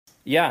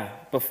Yeah,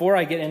 before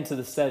I get into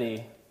the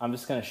study, I'm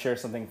just going to share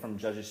something from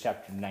Judges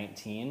chapter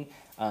 19.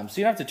 So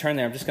you don't have to turn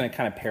there. I'm just going to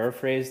kind of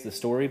paraphrase the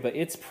story, but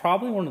it's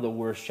probably one of the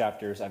worst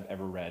chapters I've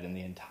ever read in the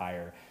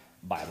entire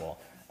Bible.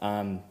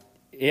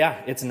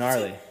 Yeah, it's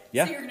gnarly.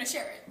 Yeah. So you're going to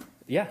share it?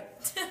 Yeah.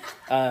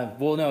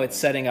 Well, no, it's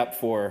setting up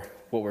for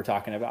what we're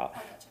talking about.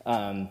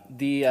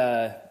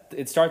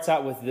 It starts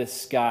out with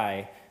this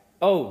guy.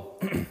 Oh,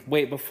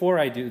 wait, before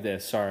I do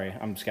this, sorry,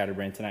 I'm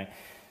scatterbrained tonight.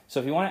 So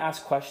if you want to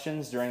ask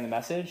questions during the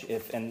message,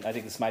 and I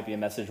think this might be a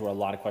message where a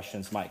lot of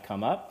questions might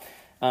come up,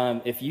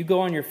 if you go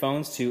on your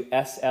phones to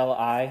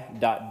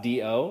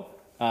sli.do,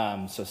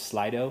 so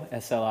Slido,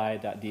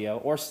 sli.do,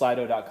 or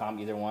slido.com,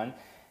 either one,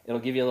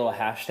 it'll give you a little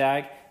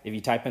hashtag. If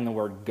you type in the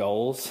word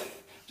goals,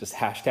 just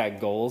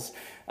hashtag goals,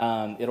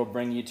 it'll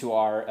bring you to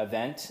our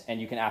event, and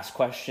you can ask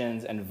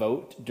questions and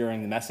vote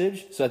during the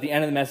message. So at the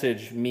end of the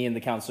message, me and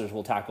the counselors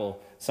will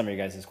tackle some of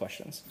your guys'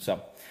 questions.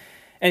 So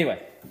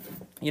anyway,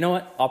 you know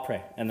what? I'll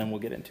pray, and then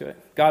we'll get into it.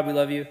 God, we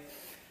love you.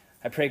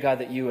 I pray, God,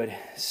 that you would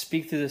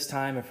speak through this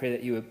time. I pray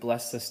that you would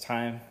bless this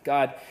time.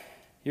 God,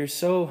 you're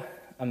so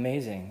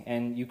amazing,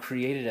 and you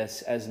created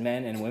us as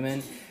men and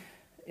women,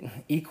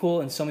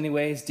 equal in so many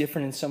ways,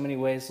 different in so many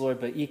ways,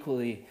 Lord, but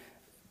equally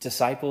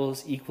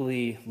disciples,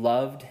 equally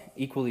loved,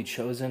 equally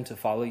chosen to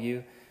follow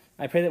you.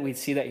 I pray that we'd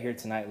see that here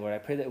tonight, Lord. I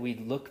pray that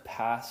we'd look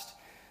past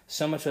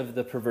so much of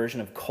the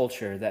perversion of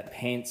culture that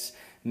paints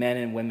men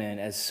and women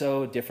as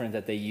so different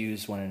that they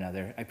use one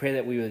another. I pray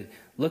that we would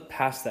look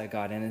past that,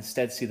 God, and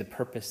instead see the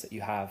purpose that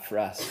you have for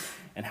us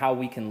and how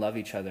we can love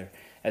each other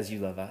as you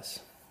love us.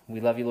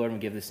 We love you, Lord, and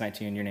we give this night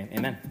to you in your name.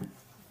 Amen.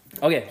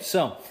 Okay,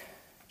 so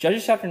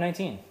Judges chapter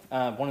 19,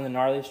 one of the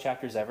gnarliest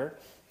chapters ever.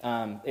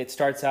 It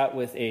starts out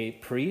with a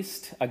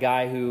priest, a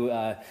guy who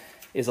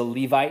is a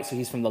Levite, so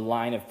he's from the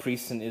line of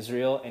priests in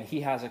Israel, and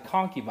he has a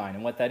concubine.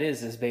 And what that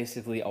is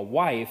basically a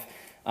wife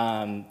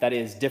that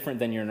is different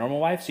than your normal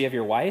wife. So you have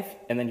your wife,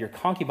 and then your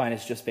concubine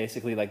is just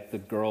basically like the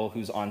girl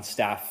who's on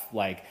staff,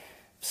 like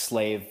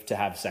slave to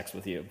have sex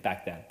with you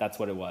back then. That's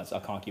what it was, a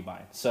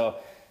concubine. So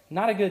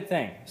not a good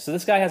thing. So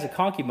this guy has a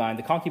concubine.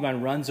 The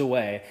concubine runs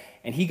away,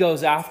 and he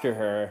goes after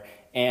her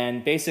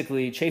and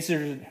basically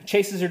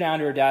chases her down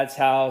to her dad's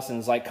house and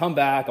is like, come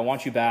back, I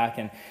want you back.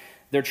 And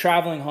they're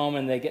traveling home,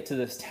 and they get to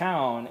this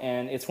town,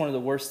 and it's one of the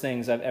worst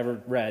things I've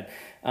ever read.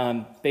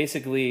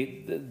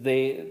 Basically,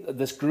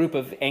 this group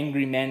of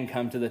angry men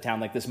come to the town,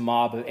 like this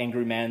mob of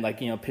angry men, like,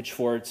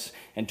 pitchforks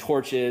and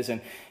torches,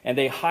 and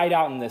they hide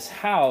out in this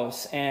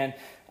house, and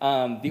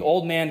the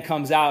old man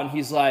comes out, and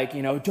he's like,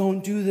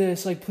 don't do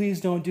this, like, please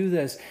don't do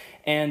this.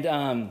 And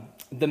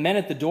the men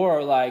at the door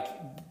are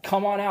like,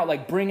 come on out,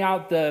 like, bring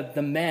out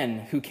the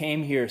men who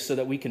came here so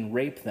that we can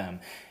rape them.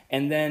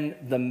 And then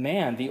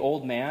the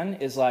old man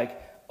is like,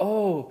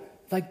 oh,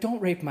 like, don't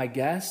rape my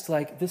guest.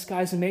 Like, this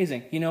guy's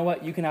amazing. You know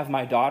what? You can have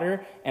my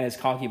daughter and his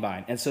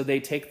concubine. And so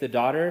they take the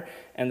daughter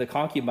and the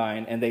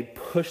concubine, and they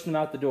push them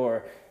out the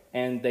door,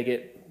 and they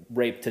get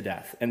raped to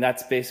death. And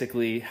that's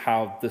basically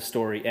how the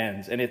story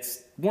ends. And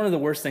it's one of the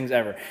worst things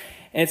ever.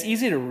 And it's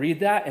easy to read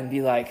that and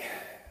be like,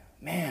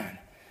 man,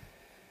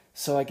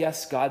 so I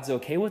guess God's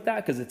okay with that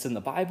because it's in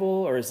the Bible?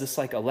 Or is this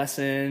like a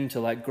lesson to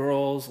like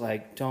girls,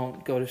 like,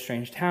 don't go to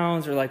strange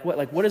towns? Or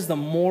what is the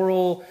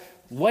moral,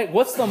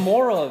 what's the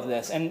moral of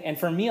this? And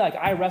for me, like,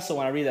 I wrestle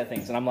when I read that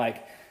things, and I'm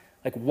like,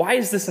 why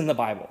is this in the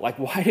Bible? Like,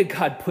 why did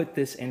God put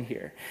this in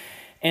here?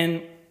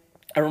 And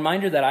a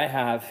reminder that I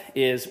have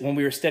is when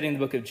we were studying the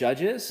book of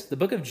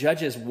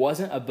Judges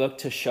wasn't a book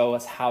to show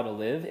us how to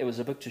live. It was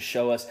a book to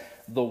show us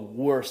the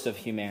worst of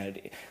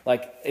humanity.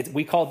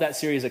 We called that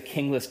series A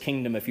Kingless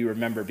Kingdom, if you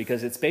remember,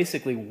 because it's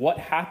basically what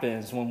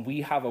happens when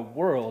we have a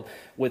world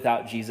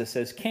without Jesus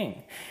as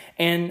king.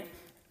 And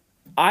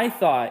I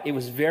thought it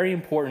was very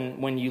important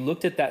when you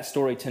looked at that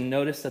story to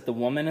notice that the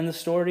woman in the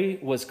story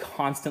was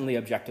constantly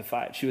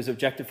objectified. She was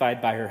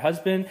objectified by her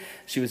husband.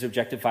 She was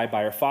objectified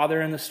by her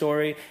father in the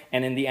story.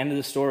 And in the end of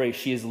the story,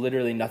 she is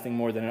literally nothing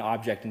more than an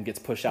object and gets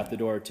pushed out the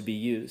door to be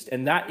used.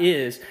 And that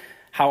is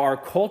how our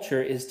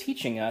culture is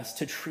teaching us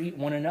to treat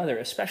one another,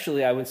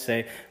 especially, I would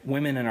say,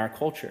 women in our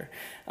culture.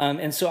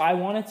 And so I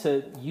wanted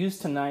to use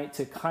tonight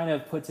to kind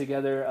of put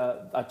together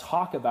a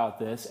talk about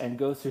this and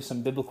go through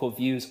some biblical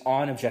views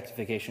on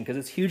objectification, because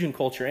it's huge in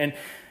culture. And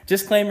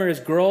disclaimer is,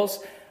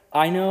 girls,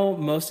 I know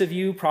most of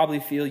you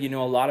probably feel you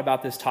know a lot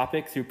about this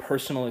topic through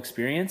personal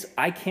experience.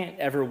 I can't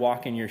ever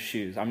walk in your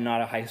shoes. I'm not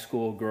a high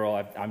school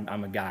girl.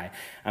 I'm a guy.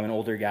 I'm an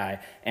older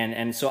guy.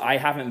 And so I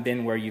haven't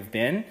been where you've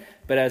been.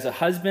 But as a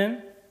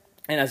husband,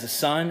 and as a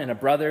son and a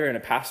brother and a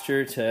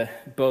pastor to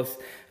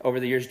both, over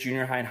the years,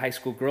 junior high and high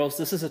school girls,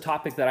 this is a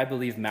topic that I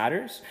believe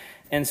matters.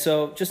 And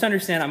so just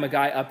understand, I'm a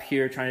guy up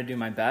here trying to do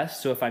my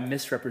best. So if I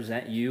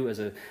misrepresent you as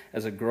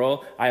a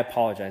girl, I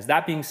apologize.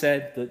 That being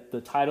said,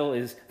 the title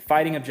is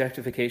Fighting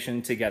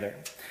Objectification Together.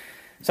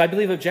 So I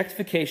believe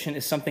objectification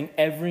is something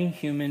every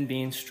human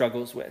being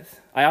struggles with.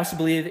 I also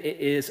believe it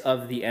is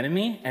of the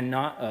enemy and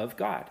not of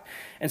God.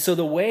 And so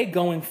the way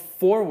going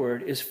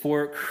forward is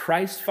for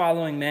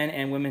Christ-following men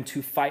and women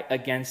to fight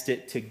against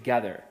it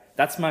together.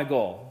 That's my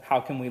goal. How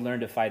can we learn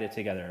to fight it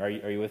together?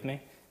 Are you with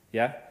me?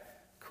 Yeah?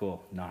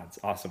 Cool. Nods.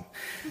 Awesome.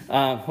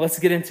 Let's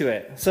get into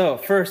it. So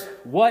first,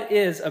 what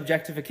is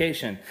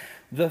objectification?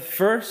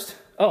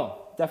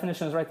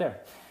 Definition is right there.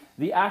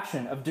 The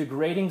action of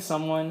degrading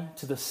someone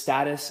to the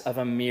status of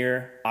a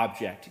mere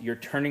object. You're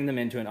turning them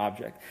into an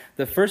object.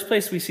 The first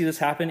place we see this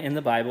happen in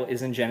the Bible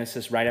is in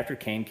Genesis, right after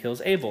Cain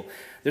kills Abel.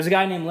 There's a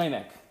guy named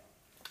Lamech.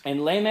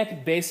 And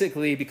Lamech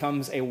basically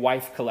becomes a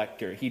wife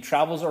collector. He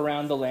travels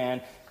around the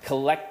land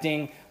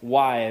collecting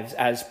wives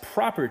as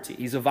property.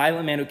 He's a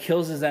violent man who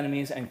kills his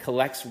enemies and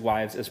collects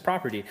wives as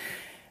property.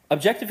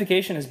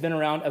 Objectification has been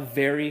around a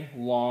very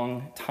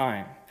long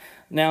time.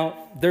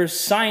 Now, there's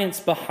science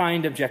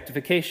behind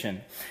objectification.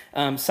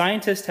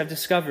 Scientists have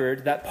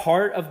discovered that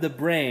part of the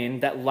brain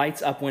that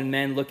lights up when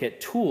men look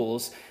at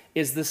tools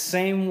is the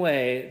same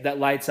way that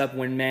lights up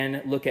when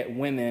men look at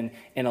women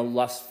in a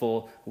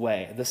lustful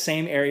way. The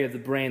same area of the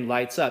brain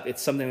lights up.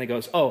 It's something that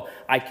goes, oh,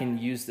 I can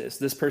use this.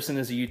 This person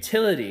is a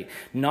utility,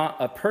 not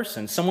a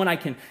person, someone I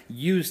can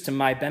use to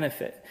my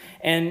benefit.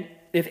 And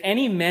if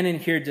any men in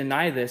here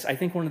deny this, I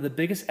think one of the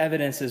biggest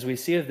evidences we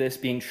see of this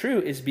being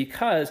true is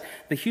because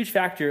the huge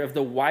factor of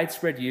the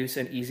widespread use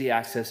and easy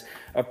access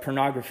of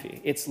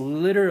pornography. It's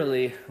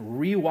literally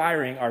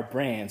rewiring our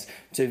brains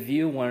to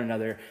view one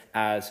another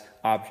as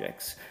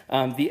objects.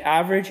 The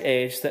average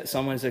age that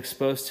someone is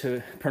exposed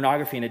to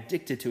pornography and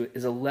addicted to it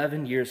is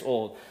 11 years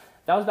old.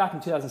 That was back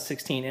in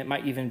 2016. It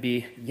might even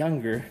be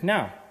younger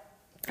now.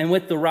 And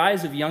with the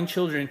rise of young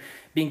children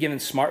being given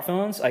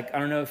smartphones, I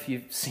don't know if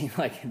you've seen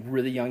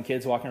really young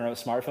kids walking around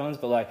with smartphones,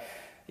 but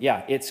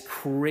it's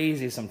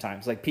crazy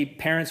sometimes.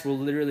 Parents will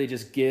literally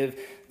just give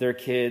their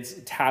kids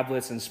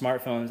tablets and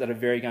smartphones at a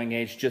very young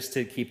age just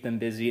to keep them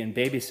busy and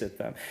babysit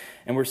them.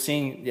 And we're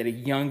seeing at a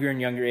younger and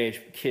younger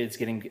age, kids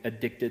getting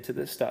addicted to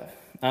this stuff.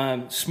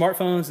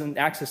 Smartphones and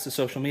access to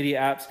social media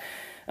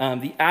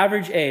apps, the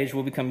average age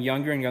will become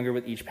younger and younger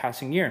with each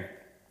passing year.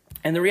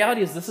 And the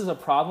reality is this is a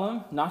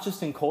problem, not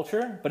just in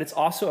culture, but it's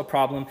also a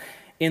problem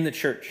in the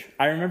church.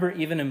 I remember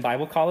even in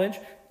Bible college,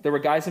 there were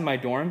guys in my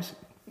dorms,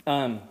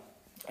 and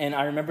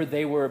I remember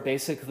they were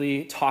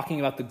basically talking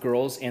about the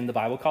girls in the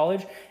Bible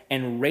college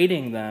and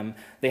rating them.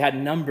 They had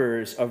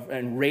numbers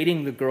and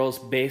rating the girls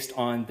based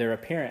on their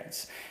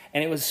appearance.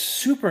 And it was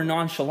super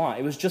nonchalant.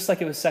 It was just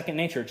like it was second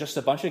nature. Just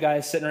a bunch of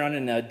guys sitting around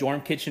in a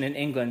dorm kitchen in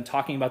England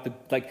talking about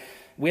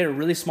we had a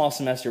really small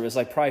semester. It was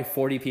probably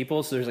 40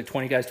 people, so there's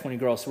 20 guys, 20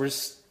 girls. So we're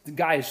just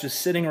guys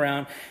just sitting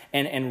around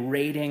and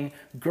rating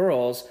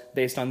girls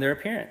based on their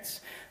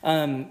appearance.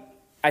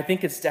 I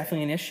think it's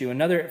definitely an issue.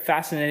 Another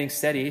fascinating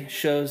study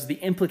shows the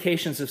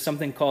implications of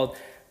something called,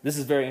 this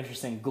is very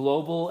interesting,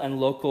 global and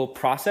local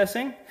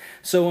processing.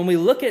 So when we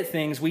look at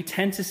things, we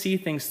tend to see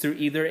things through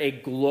either a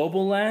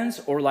global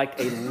lens or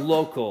a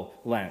local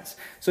lens.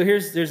 So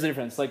there's the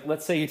difference.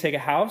 Let's say you take a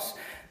house.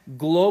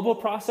 Global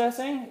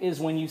processing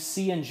is when you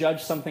see and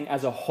judge something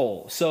as a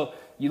whole. So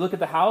you look at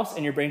the house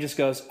and your brain just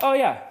goes, oh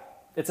yeah,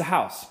 it's a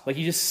house.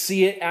 You just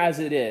see it as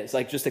it is,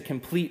 just a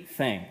complete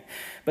thing.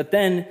 But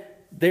then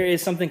there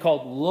is something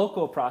called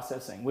local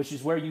processing, which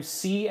is where you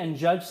see and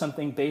judge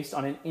something based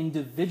on an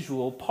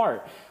individual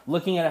part.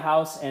 Looking at a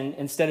house, and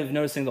instead of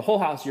noticing the whole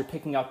house, you're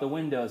picking out the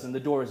windows and the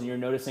doors, and you're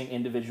noticing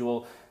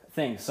individual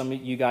things. Some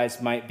of you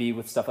guys might be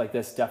with stuff like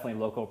this, definitely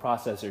local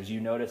processors. You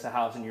notice a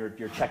house and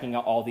you're checking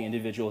out all the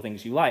individual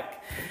things you like.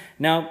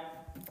 Now,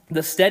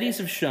 the studies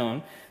have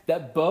shown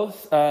that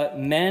both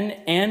men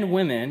and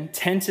women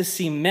tend to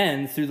see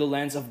men through the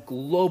lens of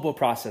global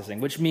processing,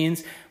 which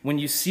means when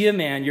you see a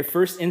man, your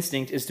first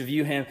instinct is to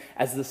view him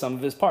as the sum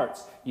of his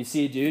parts. You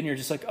see a dude and you're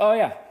just oh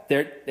yeah,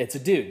 it's a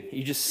dude.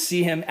 You just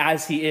see him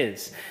as he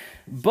is.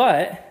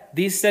 But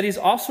these studies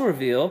also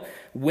reveal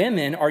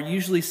women are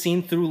usually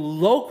seen through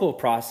local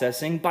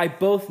processing by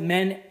both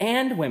men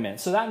and women.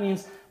 So that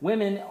means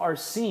women are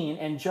seen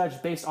and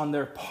judged based on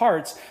their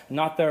parts,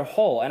 not their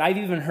whole. And I've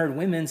even heard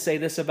women say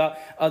this about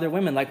other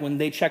women. When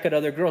they check out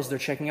other girls, they're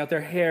checking out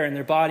their hair and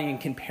their body and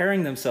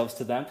comparing themselves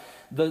to them.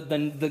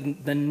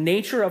 The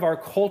nature of our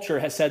culture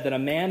has said that a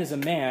man is a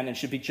man and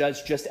should be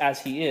judged just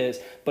as he is,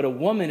 but a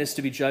woman is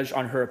to be judged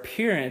on her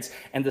appearance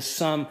and the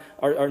sum,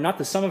 or not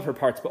the sum of her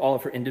parts, but all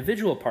of her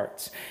individual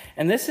parts.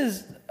 And this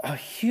is a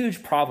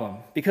huge problem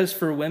because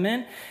for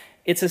women,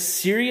 it's a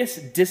serious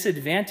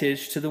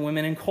disadvantage to the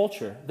women in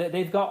culture.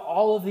 They've got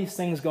all of these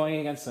things going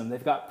against them.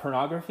 They've got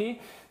pornography.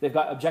 They've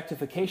got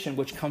objectification,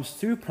 which comes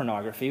through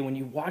pornography. When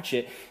you watch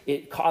it,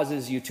 it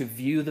causes you to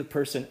view the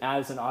person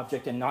as an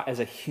object and not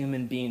as a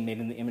human being made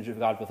in the image of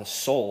God with a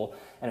soul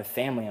and a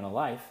family and a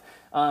life.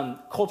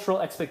 Cultural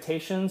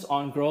expectations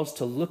on girls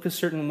to look a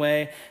certain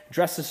way,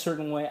 dress a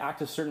certain way,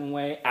 act a certain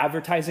way,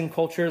 advertising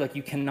culture,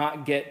 you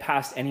cannot get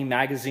past any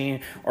magazine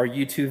or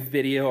YouTube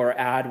video or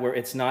ad where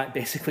it's not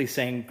basically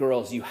saying,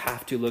 girls, you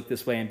have to look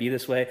this way and be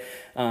this way.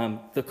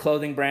 The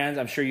clothing brands,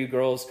 I'm sure you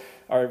girls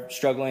are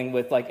struggling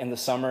with, like, in the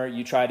summer,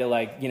 you try to,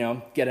 like, you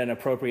know, get an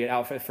appropriate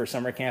outfit for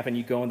summer camp, and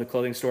you go in the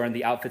clothing store and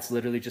the outfits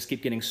literally just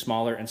keep getting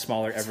smaller and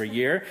smaller every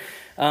year.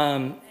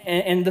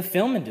 And the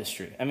film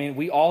industry. I mean,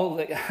 we all,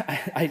 like,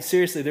 I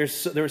seriously, there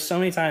were so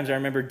many times I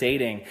remember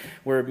dating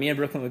where me and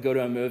Brooklyn would go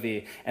to a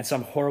movie and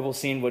some horrible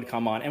scene would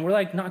come on, and we're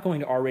like not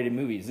going to R-rated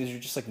movies. These are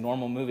just like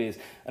normal movies.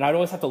 And I'd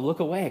always have to look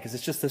away because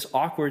it's just this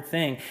awkward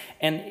thing.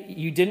 And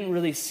you didn't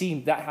really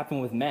see that happen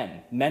with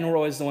men. Men were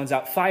always the ones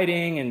out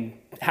fighting and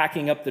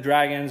hacking up the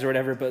dragons or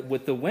whatever, but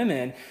with the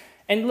women,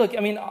 and look, I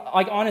mean,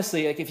 like,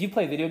 honestly, like, if you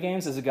play video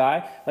games as a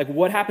guy, like,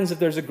 what happens if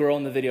there's a girl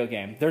in the video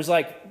game? There's,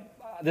 like,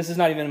 this is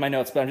not even in my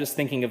notes, but I'm just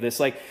thinking of this.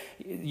 Like,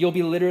 you'll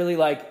be literally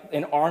like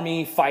an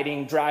army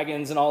fighting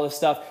dragons and all this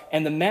stuff,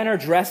 and the men are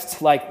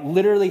dressed like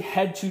literally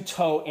head to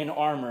toe in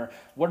armor.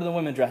 What are the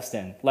women dressed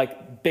in?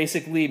 Like,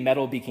 basically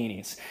metal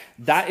bikinis.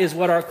 That is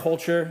what our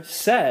culture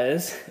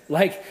says.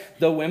 Like,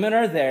 the women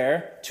are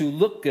there to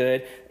look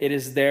good. It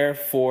is there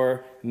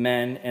for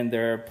men and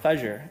their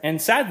pleasure. And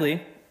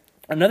sadly,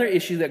 another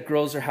issue that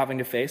girls are having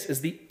to face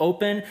is the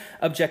open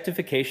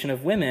objectification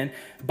of women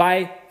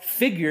by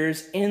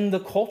figures in the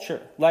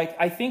culture. Like,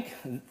 I think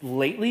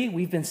lately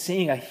we've been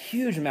seeing a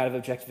huge amount of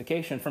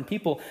objectification from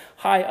people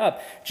high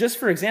up. Just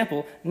for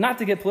example, not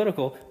to get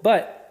political,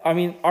 but I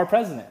mean, our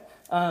president.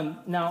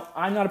 Now,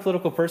 I'm not a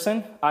political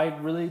person. I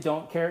really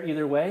don't care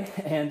either way.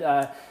 And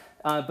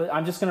but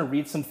I'm just going to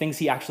read some things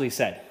he actually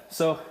said.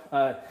 So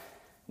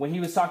when he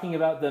was talking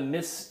about the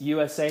Miss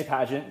USA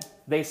pageant,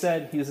 they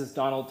said, this is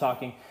Donald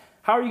talking,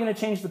 "How are you going to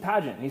change the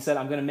pageant?" And he said,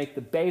 "I'm going to make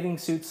the bathing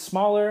suits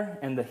smaller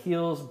and the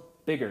heels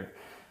bigger."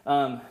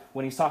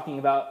 When he's talking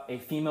about a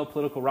female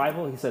political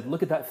rival, he said,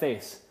 "Look at that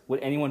face.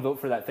 Would anyone vote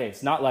for that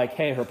face?" Not like,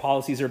 "Hey, her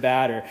policies are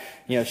bad," or,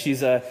 you know,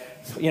 she's a,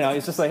 you know,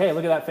 it's just like, "Hey,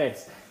 look at that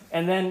face."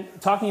 And then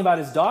talking about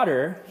his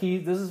daughter,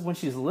 this is when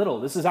she's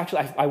little. This is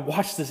actually, I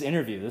watched this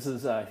interview. This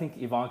is, I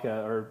think, Ivanka,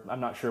 or I'm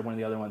not sure, one of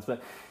the other ones,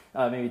 but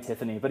maybe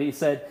Tiffany. But he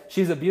said,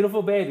 "She's a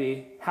beautiful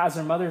baby, has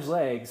her mother's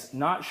legs,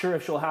 not sure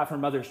if she'll have her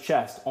mother's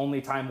chest. Only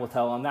time will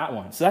tell on that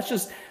one." So that's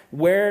just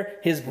where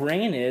his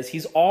brain is.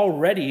 He's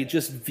already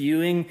just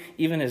viewing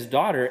even his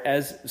daughter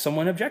as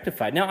someone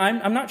objectified. Now,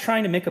 I'm not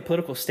trying to make a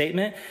political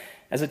statement.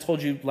 As I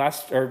told you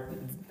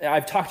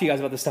I've talked to you guys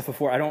about this stuff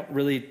before. I don't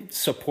really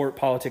support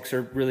politics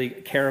or really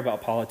care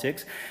about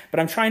politics, but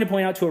I'm trying to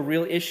point out to a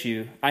real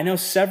issue. I know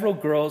several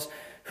girls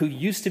who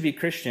used to be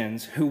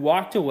Christians who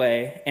walked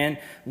away, and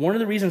one of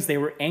the reasons they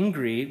were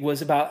angry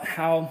was about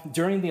how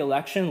during the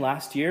election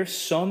last year,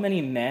 so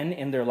many men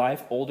in their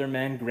life, older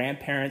men,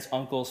 grandparents,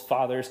 uncles,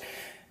 fathers,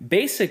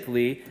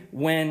 basically,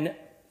 when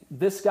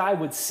this guy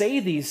would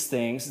say these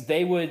things,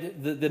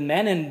 the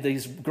men in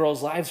these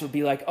girls' lives would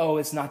be like, "Oh,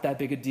 it's not that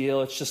big a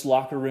deal. It's just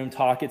locker room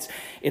talk.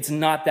 It's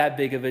not that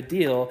big of a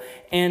deal."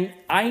 And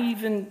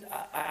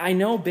I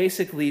know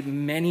basically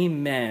many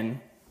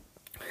men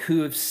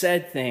who have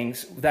said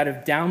things that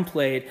have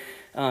downplayed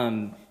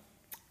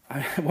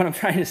what I'm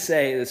trying to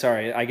say.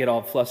 Sorry, I get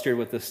all flustered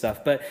with this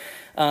stuff, but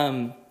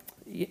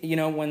you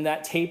know, when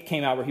that tape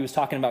came out where he was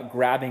talking about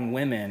grabbing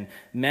women,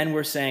 men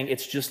were saying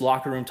it's just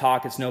locker room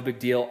talk, it's no big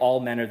deal, all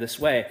men are this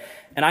way.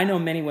 And I know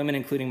many women,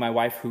 including my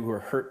wife, who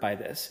were hurt by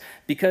this.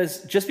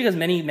 Because just because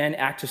many men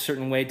act a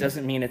certain way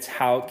doesn't mean it's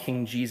how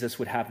King Jesus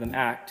would have them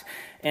act.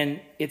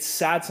 And it's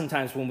sad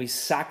sometimes when we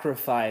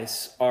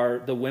sacrifice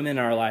the women in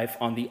our life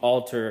on the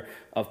altar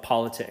of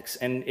politics.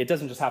 And it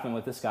doesn't just happen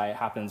with this guy. It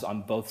happens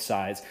on both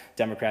sides,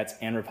 Democrats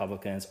and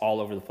Republicans, all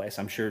over the place.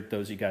 I'm sure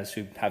those of you guys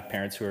who have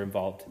parents who are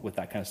involved with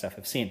that kind of stuff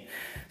have seen.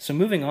 So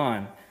moving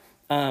on,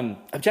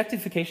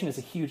 objectification is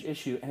a huge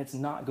issue, and it's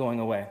not going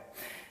away.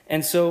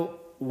 And so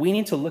we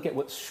need to look at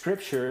what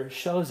Scripture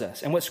shows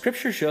us. And what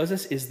Scripture shows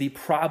us is the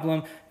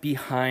problem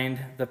behind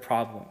the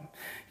problem.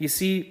 You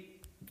see,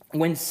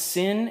 when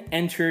sin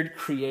entered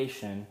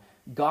creation,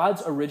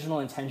 God's original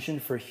intention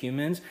for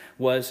humans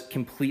was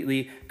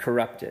completely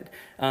corrupted.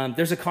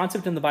 There's a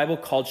concept in the Bible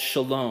called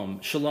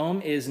shalom.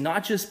 Shalom is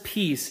not just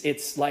peace,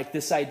 it's like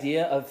this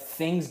idea of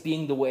things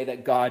being the way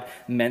that God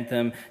meant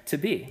them to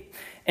be.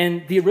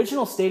 And the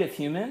original state of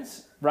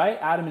humans, right,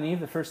 Adam and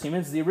Eve, the first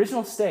humans, the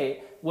original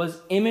state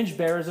was image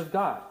bearers of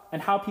God.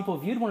 And how people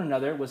viewed one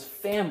another was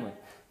family,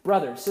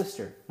 brother,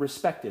 sister,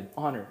 respected,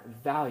 honored,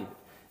 valued.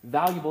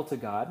 Valuable to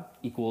God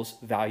equals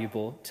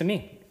valuable to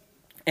me.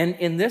 And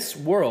in this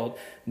world,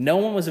 no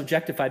one was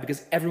objectified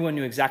because everyone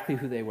knew exactly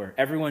who they were.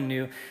 Everyone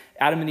knew,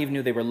 Adam and Eve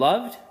knew they were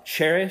loved,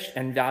 cherished,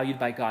 and valued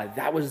by God.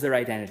 That was their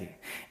identity.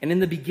 And in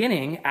the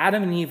beginning,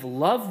 Adam and Eve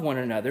loved one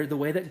another the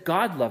way that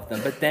God loved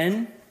them. But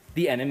then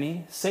the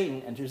enemy,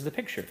 Satan, enters the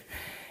picture.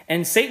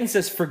 And Satan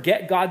says,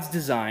 forget God's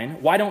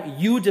design. Why don't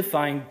you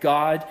define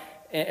God?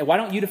 Why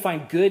don't you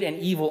define good and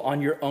evil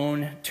on your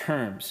own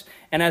terms?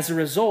 And as a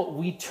result,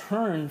 we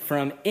turn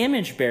from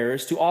image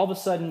bearers to all of a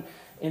sudden,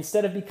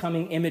 instead of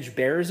becoming image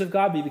bearers of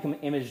God, we become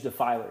image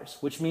defilers,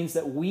 which means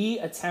that we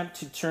attempt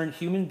to turn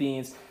human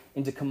beings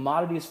into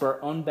commodities for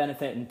our own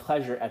benefit and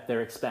pleasure at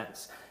their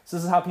expense. So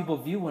this is how people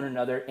view one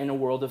another in a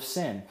world of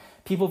sin.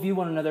 People view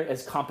one another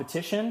as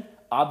competition,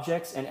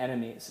 objects and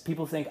enemies.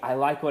 People think, I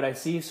like what I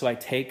see, so I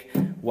take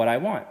what I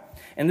want.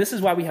 And this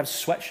is why we have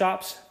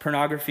sweatshops,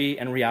 pornography,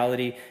 and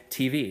reality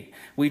TV.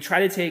 We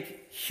try to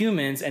take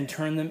humans and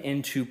turn them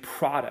into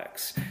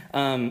products.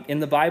 In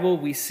the Bible,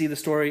 we see the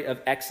story of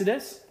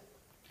Exodus,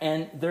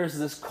 and there's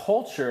this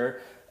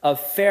culture of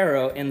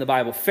Pharaoh in the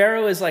Bible.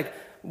 Pharaoh is like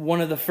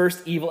one of the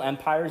first evil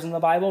empires in the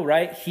Bible,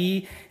 right?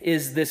 He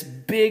is this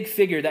big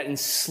figure that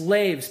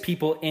enslaves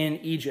people in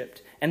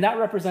Egypt. And that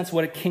represents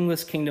what a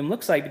kingless kingdom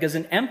looks like, because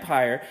an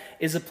empire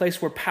is a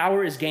place where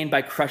power is gained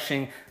by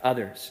crushing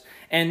others.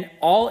 And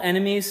all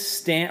enemies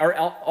stand, or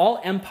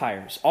all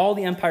empires, all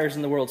the empires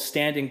in the world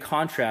stand in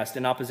contrast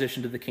in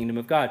opposition to the kingdom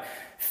of God.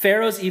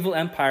 Pharaoh's evil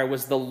empire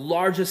was the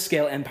largest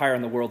scale empire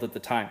in the world at the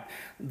time.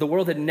 The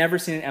world had never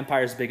seen an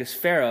empire as big as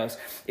Pharaoh's.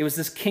 It was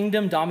this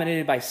kingdom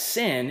dominated by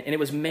sin, and it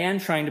was man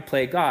trying to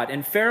play God.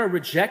 And Pharaoh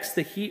rejects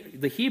the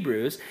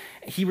Hebrews.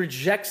 He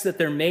rejects that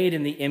they're made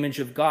in the image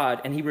of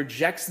God, and he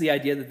rejects the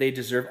idea that they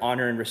deserve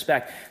honor and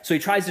respect. So he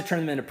tries to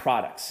turn them into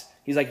products.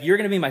 He's like, you're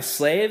going to be my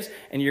slaves,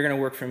 and you're going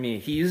to work for me.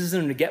 He uses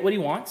them to get what he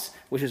wants,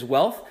 which is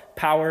wealth,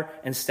 power,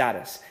 and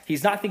status.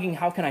 He's not thinking,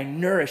 how can I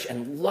nourish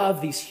and love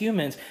these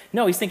humans?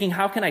 No, he's thinking,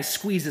 how can I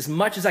squeeze as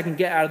much as I can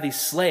get out of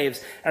these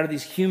slaves, out of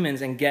these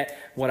humans, and get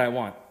what I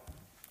want?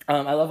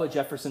 I love what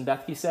Jefferson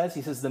Bethke says.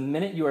 He says, the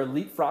minute you are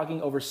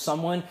leapfrogging over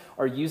someone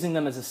or using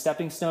them as a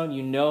stepping stone,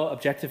 you know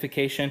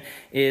objectification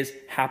is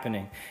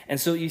happening. And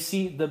so you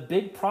see, the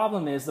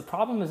problem is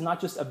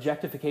not just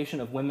objectification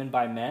of women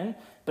by men,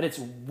 but it's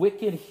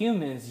wicked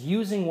humans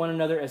using one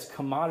another as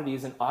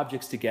commodities and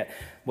objects to get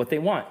what they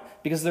want.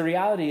 Because the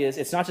reality is,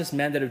 it's not just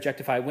men that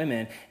objectify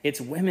women,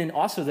 it's women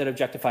also that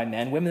objectify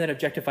men, women that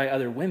objectify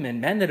other women,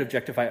 men that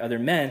objectify other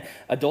men,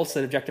 adults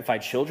that objectify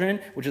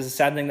children, which is a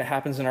sad thing that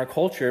happens in our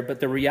culture.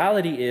 But the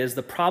reality is,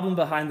 the problem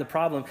behind the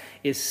problem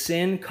is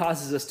sin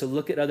causes us to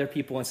look at other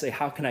people and say,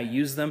 how can I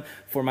use them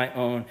for my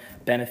own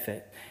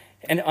benefit?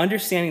 And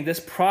understanding this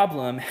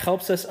problem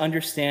helps us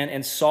understand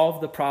and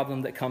solve the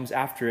problem that comes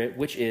after it,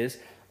 which is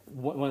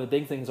one of the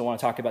big things I want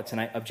to talk about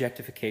tonight,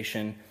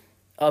 objectification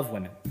of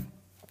women.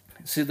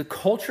 So the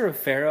culture of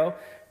Pharaoh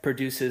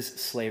produces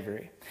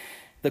slavery.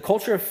 The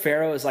culture of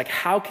Pharaoh is like,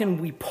 how can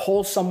we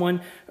pull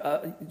someone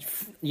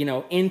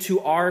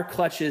into our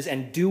clutches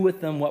and do with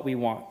them what we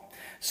want?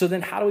 So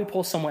then how do we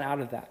pull someone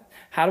out of that?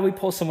 How do we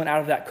pull someone out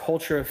of that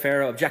culture of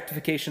Pharaoh,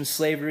 objectification,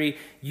 slavery,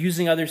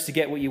 using others to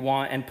get what you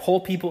want, and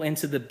pull people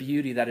into the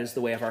beauty that is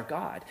the way of our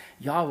God,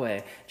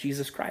 Yahweh,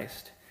 Jesus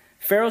Christ?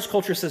 Pharaoh's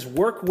culture says,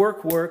 work,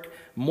 work, work,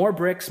 more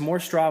bricks, more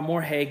straw,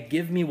 more hay,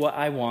 give me what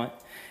I want.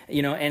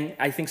 And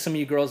I think some of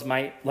you girls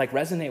might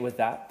resonate with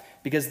that,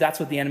 because that's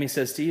what the enemy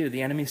says to you.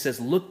 The enemy says,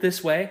 look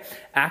this way,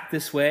 act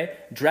this way,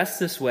 dress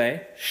this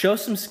way, show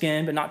some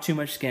skin, but not too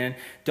much skin.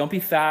 Don't be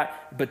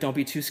fat, but don't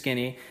be too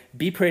skinny.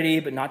 Be pretty,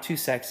 but not too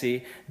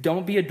sexy.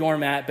 Don't be a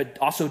doormat, but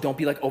also don't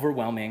be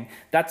overwhelming.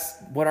 That's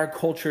what our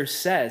culture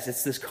says.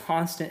 It's this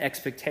constant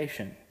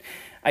expectation.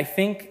 I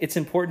think it's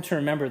important to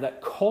remember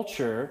that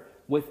culture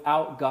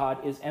without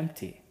God is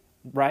empty,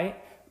 right?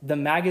 The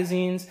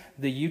magazines,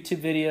 the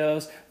YouTube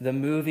videos, the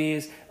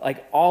movies,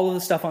 all of the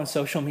stuff on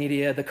social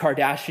media, the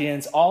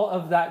Kardashians, all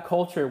of that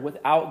culture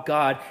without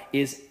God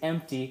is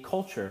empty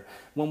culture.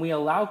 When we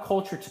allow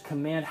culture to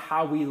command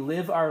how we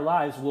live our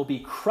lives, we'll be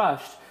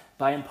crushed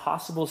by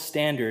impossible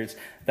standards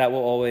that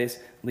will always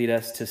lead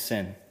us to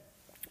sin.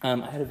 I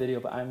had a video,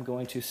 but I'm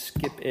going to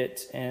skip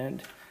it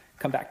and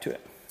come back to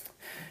it.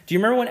 Do you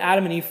remember when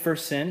Adam and Eve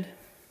first sinned?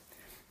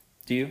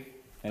 Do you?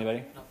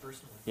 Anybody? Not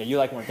personally. Yeah, you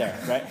weren't there,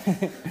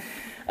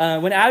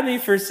 right? When Adam and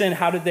Eve first sinned,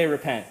 how did they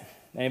repent?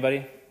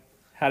 Anybody?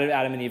 How did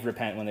Adam and Eve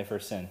repent when they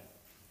first sinned?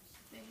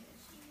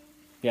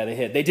 Yeah, they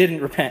hid. They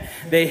didn't repent.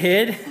 They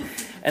hid,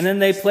 and then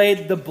they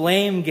played the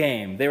blame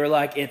game. They were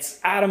like, it's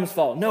Adam's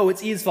fault. No,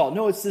 it's Eve's fault.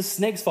 No, it's the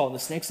snake's fault. And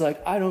the snake's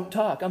like, I don't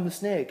talk. I'm the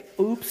snake.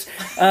 Oops.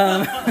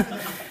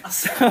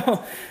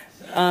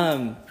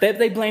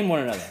 They blame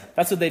one another.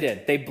 That's what they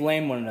did. They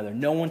blamed one another.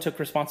 No one took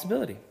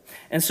responsibility.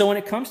 And so when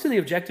it comes to the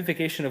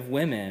objectification of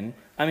women,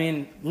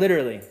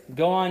 literally,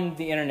 go on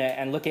the internet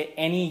and look at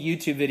any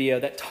YouTube video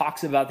that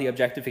talks about the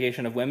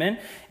objectification of women.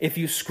 If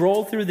you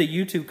scroll through the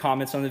YouTube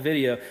comments on the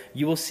video,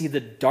 you will see the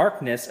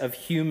darkness of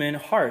human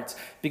hearts,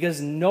 because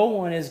no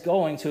one is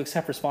going to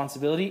accept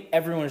responsibility.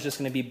 Everyone is just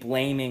going to be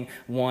blaming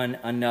one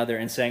another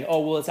and saying, oh,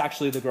 well, it's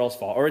actually the girl's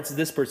fault, or it's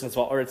this person's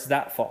fault, or it's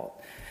that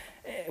fault.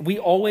 We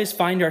always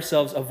find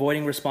ourselves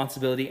avoiding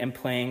responsibility and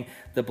playing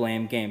the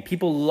blame game.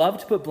 People love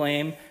to put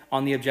blame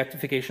on the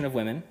objectification of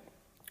women.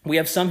 We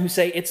have some who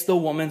say it's the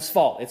woman's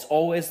fault. It's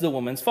always the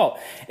woman's fault.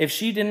 If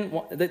she didn't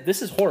want,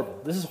 this is horrible.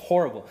 This is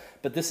horrible.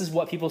 But this is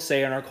what people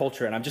say in our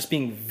culture. And I'm just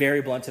being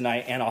very blunt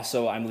tonight. And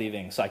also I'm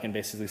leaving, so I can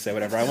basically say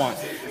whatever I want.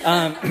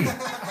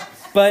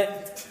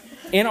 But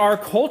in our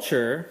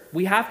culture,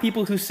 we have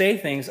people who say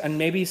things, and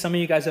maybe some of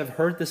you guys have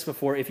heard this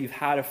before if you've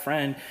had a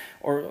friend,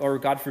 or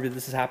God forbid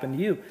this has happened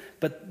to you.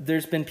 But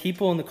there's been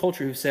people in the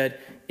culture who said,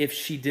 if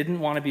she didn't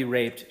want to be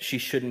raped, she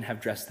shouldn't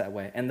have dressed that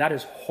way. And that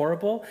is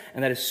horrible,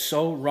 and that is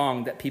so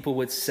wrong that people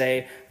would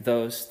say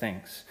those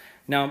things.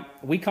 Now,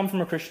 we come from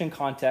a Christian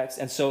context,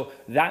 and so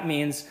that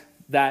means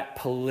that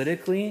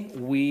politically,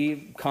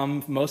 we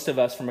come, most of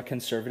us, from a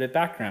conservative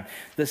background.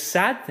 The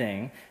sad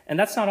thing, and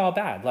that's not all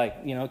bad,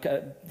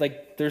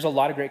 there's a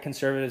lot of great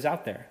conservatives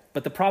out there.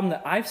 But the problem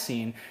that I've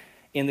seen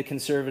in the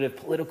conservative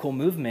political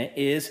movement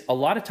is a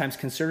lot of times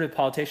conservative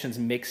politicians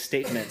make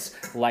statements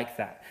like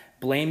that,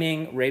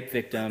 blaming rape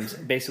victims,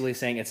 basically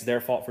saying it's their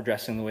fault for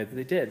dressing the way that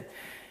they did.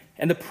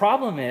 And the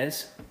problem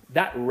is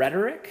that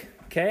rhetoric,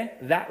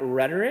 that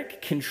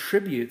rhetoric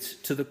contributes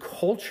to the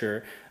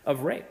culture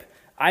of rape.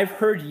 I've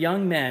heard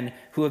young men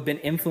who have been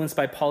influenced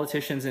by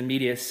politicians and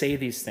media say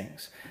these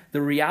things.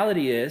 The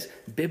reality is,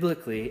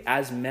 biblically,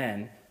 as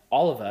men,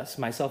 all of us,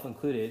 myself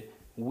included,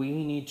 we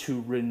need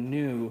to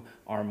renew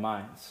our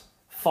minds.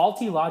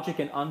 Faulty logic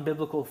and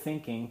unbiblical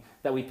thinking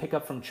that we pick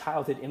up from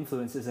childhood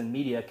influences and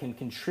media can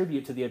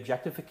contribute to the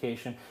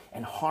objectification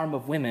and harm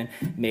of women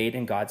made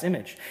in God's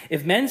image.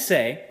 If men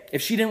say,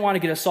 if she didn't want to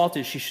get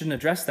assaulted, she shouldn't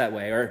have dressed that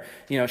way, or,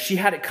 she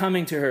had it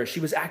coming to her,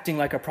 she was acting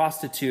like a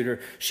prostitute, or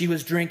she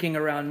was drinking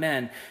around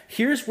men,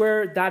 here's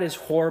where that is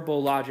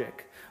horrible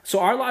logic. So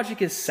our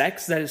logic is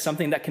sex, that is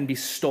something that can be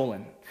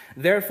stolen.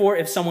 Therefore,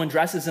 if someone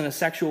dresses in a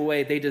sexual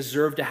way, they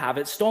deserve to have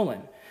it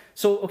stolen.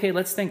 So, okay,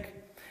 let's think.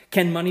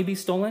 Can money be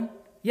stolen?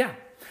 Yeah.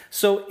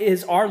 So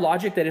is our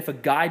logic that if a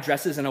guy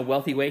dresses in a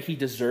wealthy way, he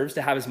deserves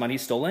to have his money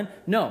stolen?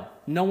 No,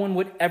 no one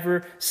would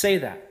ever say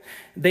that.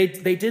 They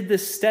did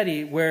this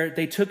study where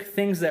they took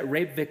things that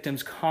rape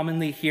victims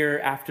commonly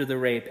hear after the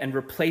rape and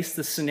replaced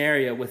the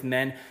scenario with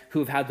men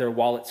who've had their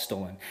wallets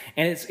stolen.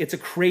 And it's a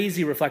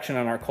crazy reflection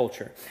on our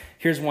culture.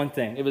 Here's one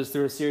thing. It was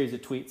through a series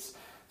of tweets.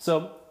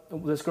 So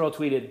this girl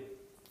tweeted,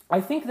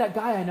 "I think that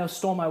guy I know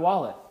stole my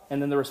wallet." And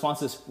then the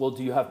response is, "Well,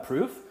 do you have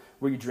proof?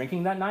 Were you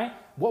drinking that night?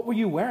 What were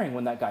you wearing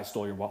when that guy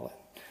stole your wallet?"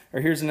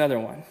 Or here's another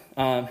one.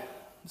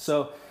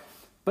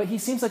 But he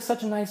seems like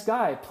such a nice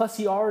guy. Plus,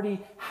 he already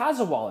has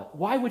a wallet.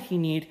 Why would he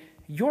need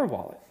your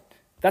wallet?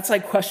 That's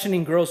like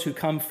questioning girls who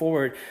come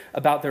forward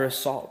about their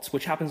assaults,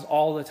 which happens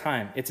all the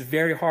time. It's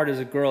very hard as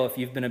a girl, if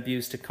you've been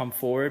abused, to come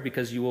forward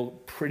because you will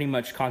pretty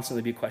much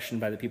constantly be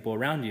questioned by the people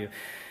around you.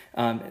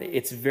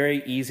 It's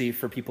very easy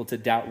for people to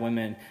doubt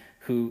women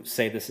who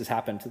say this has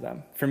happened to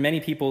them. For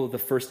many people, the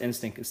first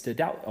instinct is to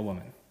doubt a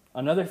woman.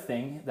 Another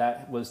thing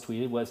that was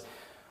tweeted was,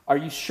 "Are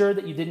you sure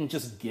that you didn't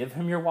just give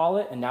him your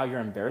wallet and now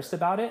you're embarrassed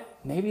about it?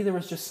 Maybe there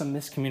was just some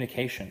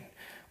miscommunication."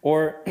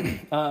 Or,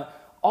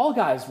 "All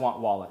guys want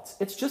wallets.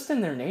 It's just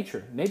in their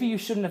nature. Maybe you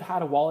shouldn't have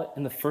had a wallet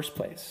in the first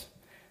place."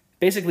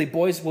 Basically,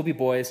 boys will be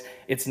boys.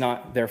 It's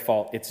not their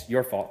fault. It's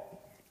your fault.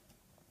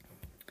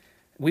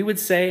 We would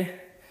say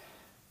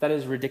that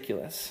is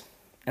ridiculous,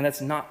 and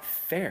that's not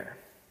fair.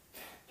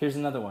 Here's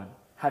another one.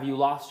 "Have you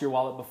lost your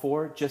wallet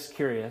before? Just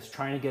curious,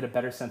 trying to get a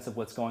better sense of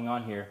what's going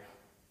on here.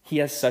 He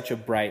has such a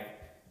bright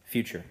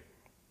future."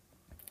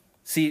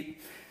 See,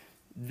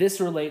 this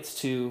relates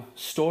to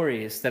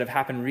stories that have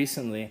happened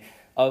recently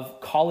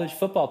of college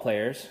football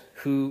players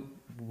who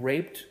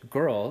raped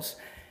girls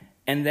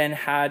and then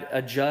had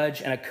a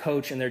judge and a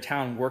coach in their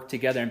town work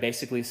together and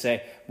basically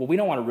say, "Well, we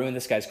don't want to ruin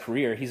this guy's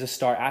career. He's a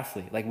star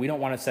athlete. We don't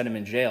want to send him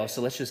in jail,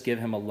 so let's just give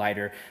him a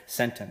lighter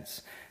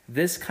sentence."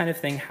 This kind of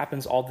thing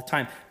happens all the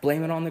time.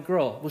 Blame it on the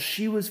girl. "Well,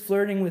 she was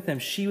flirting with him.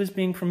 She was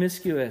being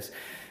promiscuous."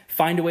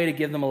 Find a way to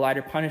give them a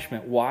lighter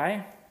punishment.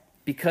 Why?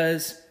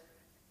 Because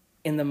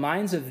in the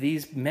minds of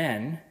these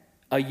men,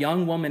 a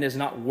young woman is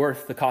not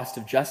worth the cost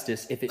of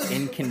justice if it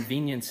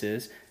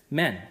inconveniences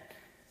men.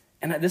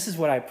 And this is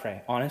what I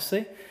pray,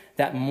 honestly,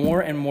 that more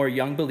and more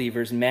young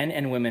believers, men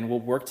and women, will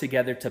work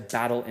together to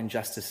battle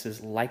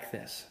injustices like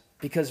this.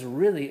 Because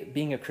really,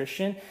 being a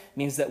Christian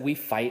means that we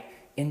fight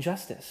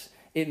injustice.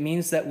 It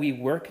means that we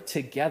work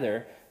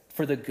together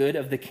for the good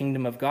of the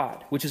kingdom of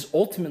God, which is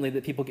ultimately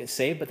that people get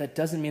saved, but that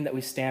doesn't mean that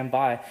we stand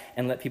by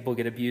and let people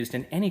get abused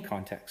in any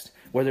context.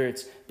 Whether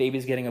it's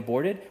babies getting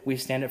aborted, we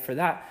stand up for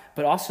that,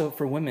 but also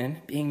for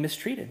women being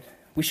mistreated.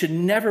 We should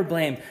never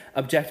blame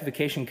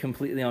objectification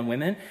completely on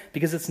women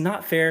because it's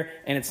not fair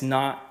and it's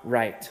not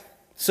right.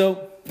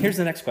 So here's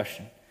the next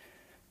question.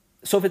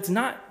 So if it's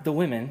not the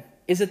women,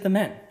 is it the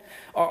men?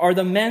 Are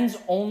the men's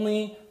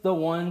only the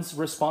ones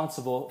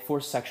responsible for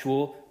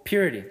sexual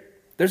purity?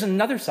 There's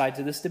another side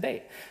to this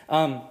debate.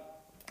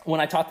 When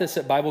I taught this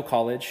at Bible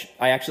college,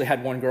 I actually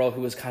had one girl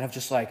who was kind of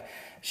just like,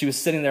 she was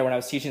sitting there when I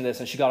was teaching this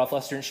and she got all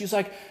flustered and she was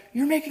like,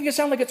 "You're making it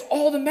sound like it's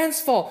all the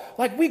men's fault.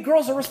 We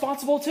girls are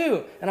responsible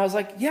too." And I was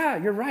like, "Yeah,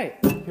 you're right.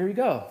 Here you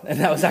go." And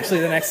that was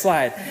actually the next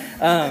slide.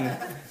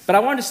 But I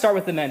wanted to start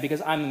with the men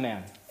because I'm a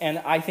man. And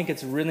I think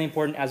it's really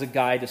important as a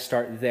guy to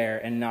start there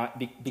and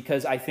not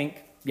because I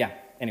think,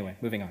 anyway,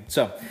 moving on.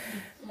 So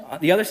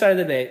the other side of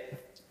the debate,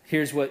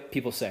 here's what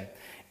people say.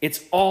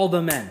 It's all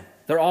the men.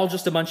 They're all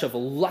just a bunch of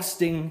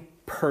lusting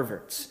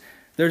perverts.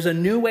 There's a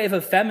new wave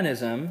of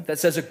feminism that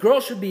says a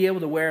girl should be able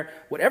to wear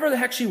whatever the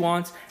heck she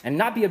wants and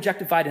not be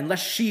objectified unless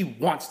she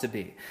wants to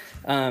be.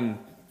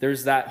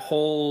 There's that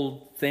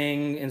whole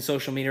thing in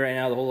social media right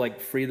now, the whole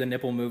free the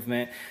nipple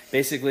movement.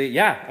 Basically,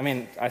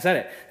 I said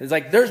it.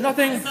 It's there's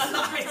nothing.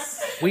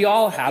 We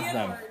all have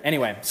them.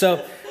 Anyway,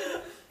 so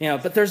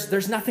But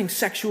there's nothing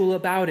sexual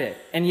about it.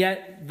 And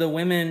yet the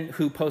women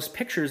who post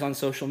pictures on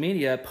social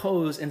media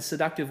pose in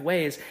seductive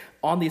ways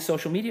on these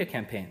social media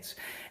campaigns.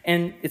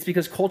 And it's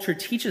because culture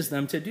teaches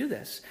them to do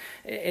this.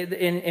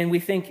 And we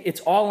think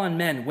it's all on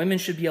men. Women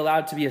should be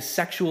allowed to be as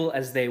sexual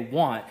as they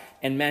want,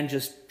 and men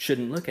just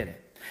shouldn't look at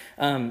it.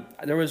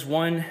 There was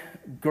one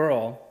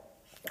girl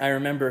I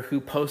remember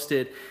who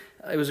posted,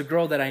 it was a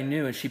girl that I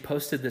knew, and she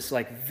posted this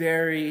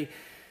very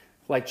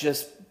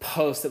just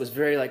post that was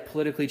very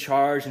politically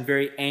charged and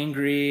very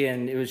angry,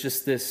 and it was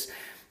just this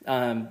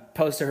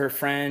post to her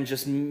friend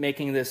just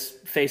making this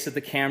face at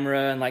the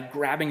camera and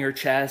grabbing her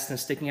chest and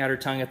sticking out her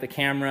tongue at the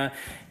camera.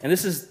 And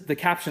this is the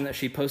caption that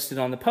she posted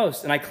on the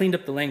post, and I cleaned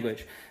up the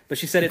language. But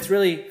she said, it's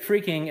really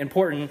freaking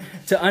important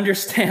to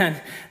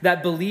understand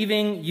that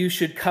believing you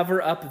should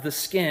cover up the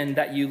skin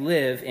that you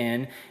live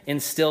in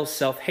instills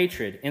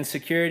self-hatred,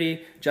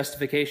 insecurity,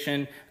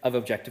 justification of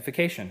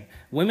objectification.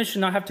 Women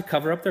should not have to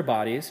cover up their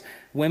bodies.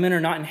 Women are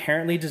not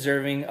inherently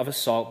deserving of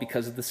assault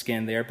because of the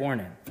skin they are born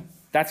in.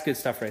 That's good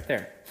stuff right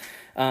there.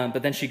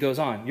 But then she goes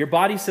on. Your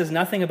body says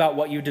nothing about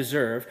what you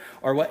deserve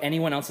or what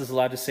anyone else is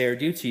allowed to say or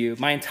do to you.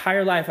 My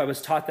entire life, I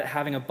was taught that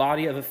having a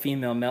body of a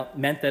female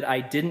meant that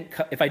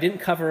if I didn't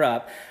cover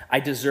up, I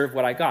deserved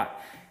what I got.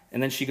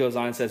 And then she goes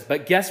on and says,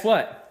 but guess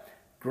what?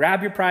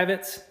 Grab your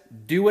privates,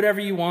 do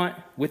whatever you want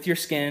with your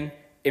skin,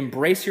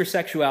 embrace your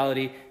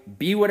sexuality,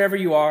 be whatever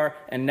you are,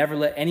 and never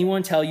let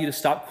anyone tell you to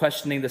stop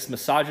questioning this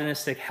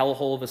misogynistic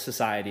hellhole of a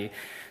society.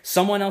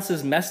 Someone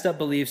else's messed up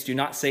beliefs do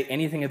not say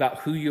anything about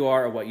who you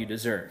are or what you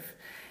deserve.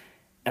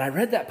 And I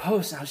read that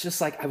post, and I was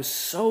just I was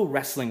so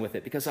wrestling with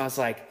it, because I was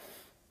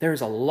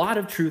there's a lot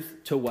of truth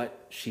to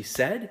what she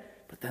said,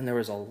 but then there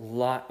was a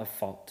lot of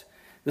fault.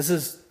 This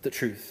is the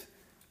truth.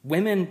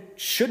 Women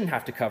shouldn't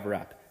have to cover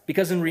up,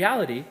 because in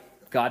reality,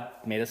 God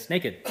made us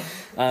naked.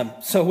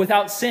 So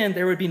without sin,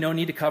 there would be no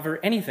need to cover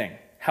anything.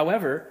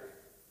 However,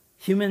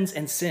 humans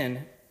and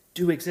sin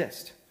do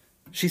exist.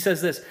 She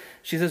says this.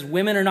 She says,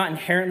 women are not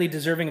inherently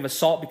deserving of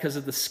assault because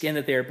of the skin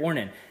that they are born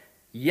in.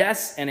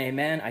 Yes and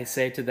amen, I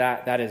say to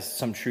that. That is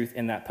some truth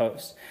in that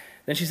post.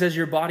 Then she says,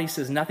 your body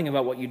says nothing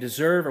about what you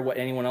deserve or what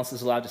anyone else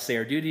is allowed to say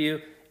or do to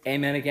you.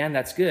 Amen again,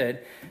 that's good.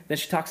 Then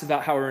she talks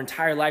about how her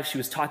entire life she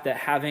was taught that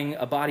having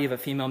a body of a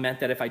female meant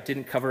that if I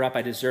didn't cover up,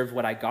 I deserved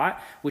what I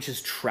got, which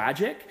is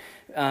tragic.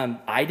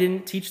 I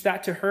didn't teach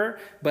that to her,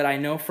 but I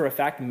know for a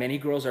fact many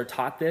girls are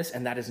taught this,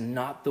 and that is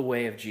not the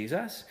way of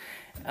Jesus.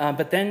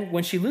 But then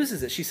when she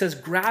loses it, she says,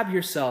 grab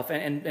yourself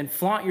and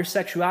flaunt your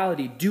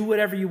sexuality. Do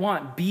whatever you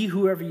want. Be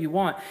whoever you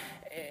want.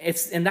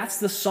 And that's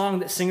the song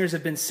that singers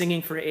have been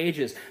singing for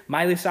ages.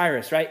 Miley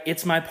Cyrus, right?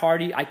 It's my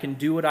party. I can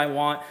do what I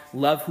want,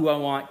 love who I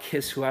want,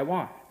 kiss who I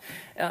want.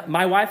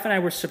 My wife and I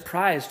were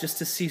surprised just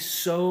to see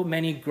so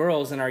many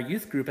girls in our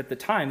youth group at the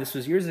time, this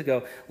was years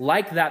ago,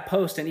 like that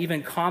post and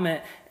even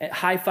comment,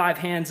 high five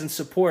hands in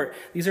support.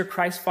 These are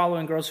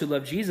Christ-following girls who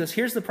love Jesus.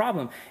 Here's the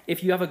problem.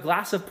 If you have a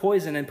glass of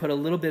poison and put a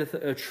little bit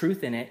of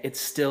truth in it, it's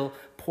still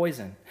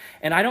poison.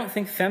 And I don't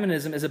think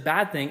feminism is a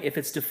bad thing if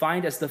it's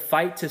defined as the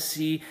fight to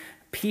see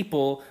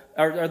people,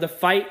 or the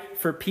fight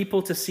for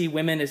people to see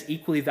women as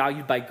equally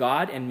valued by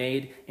God and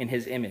made in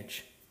his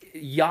image.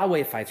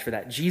 Yahweh fights for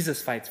that.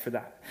 Jesus fights for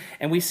that.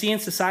 And we see in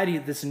society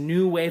this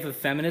new wave of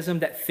feminism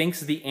that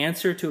thinks the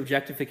answer to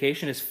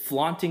objectification is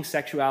flaunting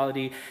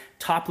sexuality,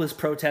 topless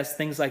protests,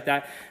 things like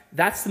that.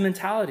 That's the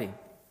mentality.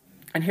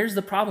 And here's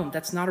the problem.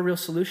 That's not a real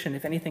solution.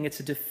 If anything, it's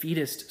a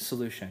defeatist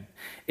solution.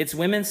 It's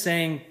women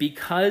saying,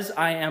 because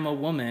I am a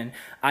woman,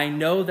 I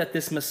know that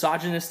this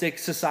misogynistic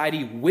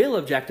society will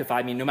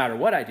objectify me no matter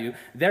what I do.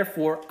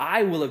 Therefore,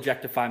 I will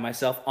objectify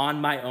myself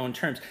on my own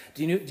terms.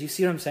 Do you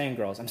see what I'm saying,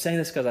 girls? I'm saying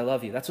this because I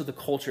love you. That's what the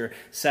culture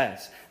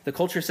says. The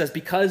culture says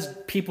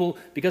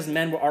because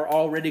men are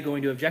already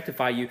going to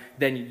objectify you,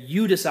 then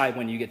you decide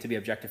when you get to be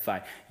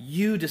objectified.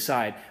 You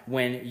decide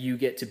when you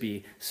get to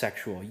be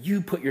sexual.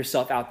 You put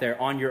yourself out there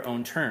on your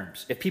own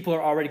terms. If people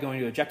are already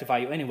going to objectify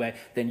you anyway,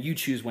 then you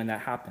choose when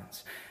that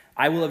happens.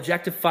 I will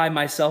objectify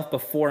myself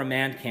before a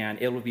man can.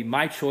 It will be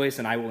my choice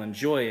and I will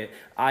enjoy it.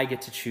 I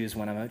get to choose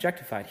when I'm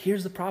objectified.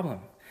 Here's the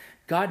problem.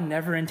 God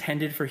never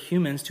intended for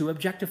humans to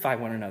objectify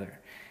one another.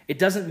 It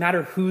doesn't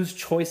matter whose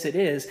choice it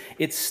is,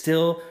 it's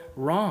still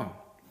wrong,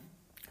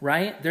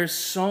 right? There's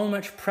so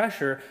much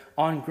pressure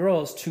on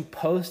girls to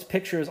post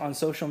pictures on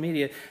social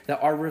media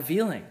that are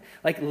revealing.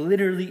 Like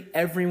literally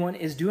everyone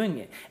is doing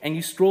it. And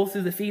you scroll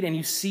through the feed and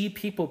you see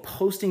people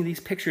posting these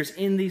pictures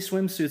in these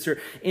swimsuits or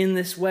in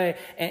this way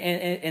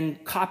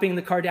and copying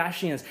the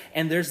Kardashians.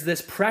 And there's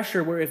this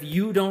pressure where if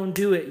you don't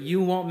do it, you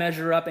won't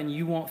measure up and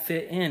you won't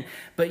fit in.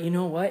 But you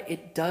know what?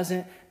 It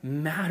doesn't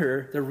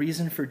matter the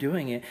reason for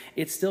doing it.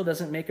 It still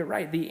doesn't make it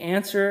right. The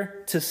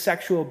answer to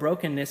sexual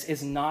brokenness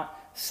is not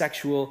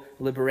sexual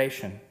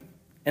liberation.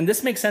 And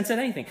this makes sense in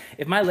anything.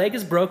 If my leg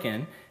is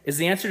broken, is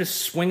the answer to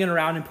swing it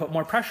around and put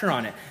more pressure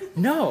on it?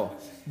 No.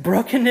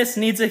 Brokenness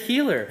needs a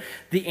healer.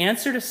 The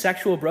answer to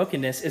sexual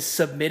brokenness is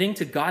submitting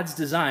to God's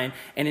design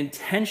and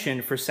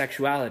intention for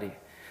sexuality.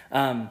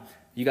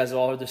 You guys have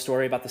all heard the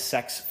story about the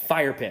sex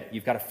fire pit.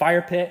 You've got a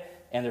fire pit.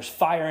 and there's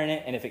fire in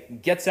it, and if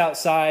it gets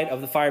outside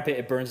of the fire pit,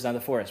 it burns down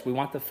the forest. We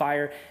want the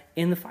fire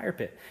in the fire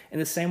pit. In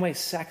the same way,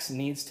 sex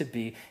needs to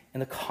be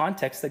in the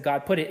context that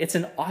God put it. It's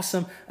an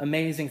awesome,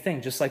 amazing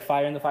thing, just like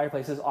fire in the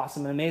fireplace is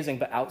awesome and amazing,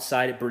 but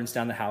outside it burns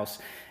down the house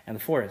and the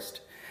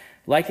forest.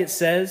 Like it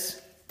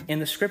says in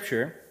the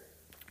scripture,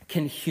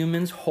 can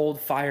humans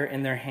hold fire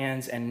in their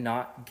hands and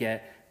not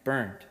get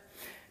burned?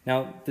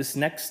 Now, this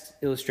next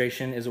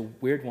illustration is a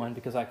weird one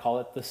because I call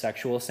it the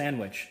sexual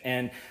sandwich.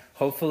 And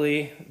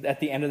hopefully, at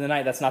the end of the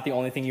night, that's not the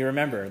only thing you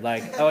remember.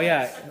 Like, oh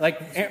yeah,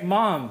 like,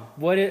 Mom,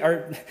 what did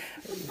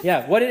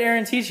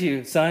Aaron teach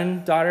you,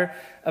 son, daughter,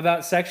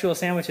 about sexual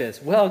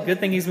sandwiches? Well, good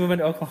thing he's moving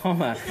to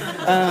Oklahoma.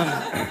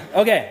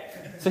 Okay,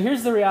 so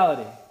here's the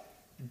reality.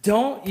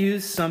 Don't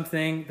use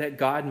something that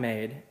God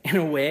made in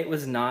a way it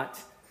was not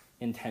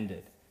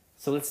intended.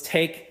 So let's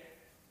take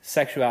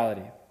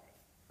sexuality.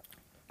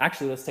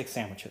 Actually, let's take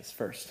sandwiches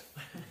first.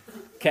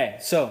 Okay,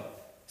 so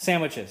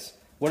sandwiches.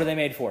 What are they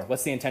made for?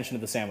 What's the intention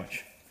of the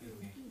sandwich?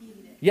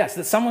 Yes,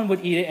 that someone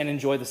would eat it and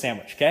enjoy the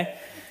sandwich, okay?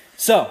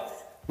 So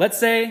let's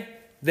say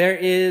there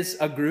is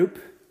a group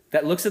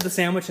that looks at the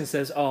sandwich and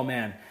says, oh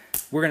man,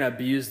 we're going to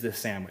abuse this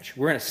sandwich.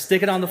 We're going to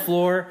stick it on the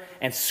floor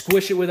and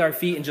squish it with our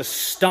feet and just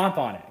stomp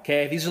on it,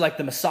 okay? These are like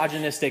the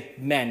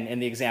misogynistic men in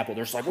the example.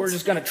 They're just like, we're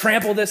just going to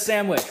trample this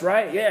sandwich,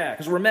 right? Yeah,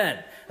 because we're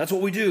men. That's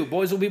what we do.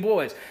 Boys will be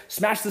boys.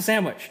 Smash the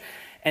sandwich.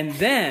 And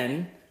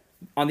then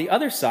on the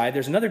other side,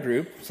 there's another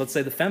group, so let's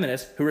say the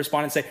feminists, who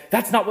respond and say,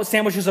 that's not what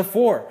sandwiches are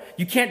for.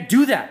 You can't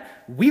do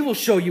that. We will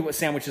show you what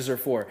sandwiches are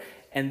for.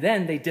 And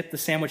then they dip the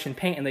sandwich in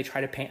paint and they try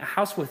to paint a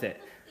house with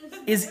it.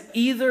 Is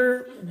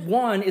either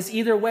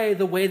way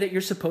the way that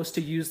you're supposed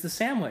to use the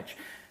sandwich?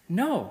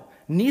 No,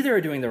 neither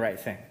are doing the right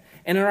thing.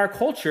 And in our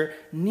culture,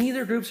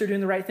 neither groups are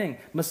doing the right thing.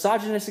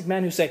 Misogynistic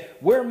men who say,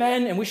 we're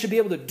men and we should be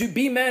able to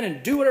be men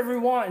and do whatever we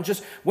want, and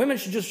just women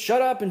should just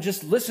shut up and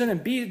just listen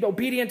and be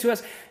obedient to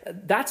us.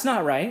 That's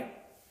not right.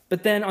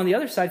 But then on the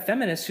other side,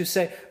 feminists who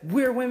say,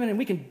 we're women and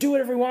we can do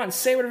whatever we want and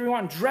say whatever we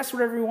want and dress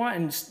whatever we want,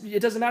 and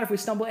it doesn't matter if we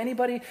stumble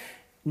anybody.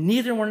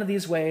 Neither one of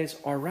these ways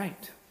are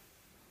right.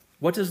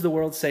 What does the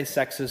world say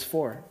sex is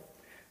for?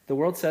 The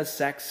world says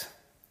sex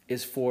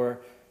is for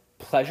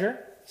pleasure,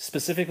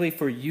 specifically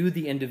for you,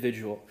 the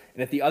individual.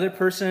 And if the other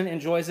person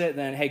enjoys it,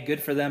 then hey,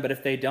 good for them. But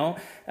if they don't,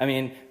 I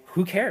mean,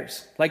 who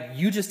cares? Like,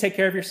 you just take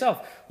care of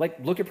yourself. Like,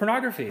 look at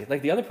pornography.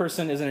 Like, the other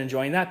person isn't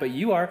enjoying that, but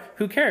you are.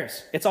 Who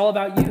cares? It's all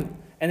about you.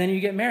 And then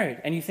you get married,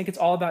 and you think it's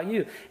all about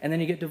you. And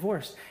then you get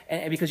divorced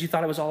and because you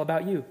thought it was all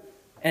about you.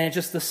 And it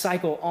just, the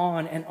cycle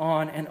on and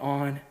on and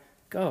on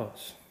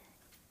goes.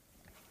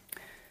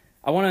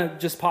 I want to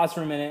just pause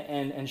for a minute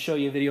and show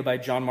you a video by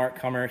John Mark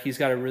Comer. He's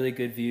got a really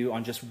good view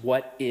on just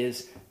what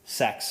is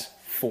sex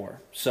for.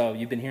 So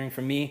you've been hearing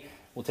from me.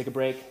 We'll take a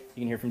break.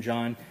 You can hear from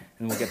John,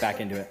 and we'll get back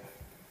into it.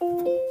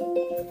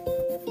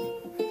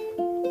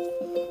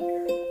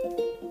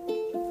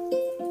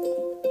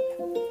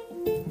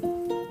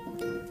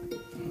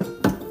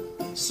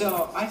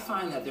 So I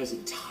find that there's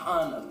a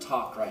ton of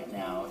talk right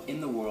now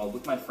in the world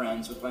with my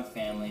friends, with my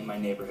family, my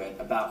neighborhood,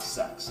 about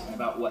sex and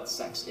about what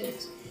sex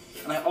is.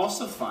 And I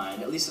also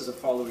find, at least as a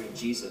follower of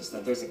Jesus,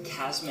 that there's a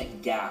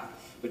chasmic gap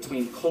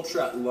between culture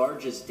at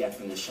large's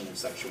definition of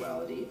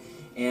sexuality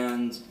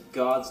and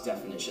God's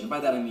definition. By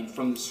that I mean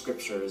from the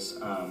scriptures,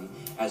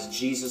 as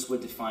Jesus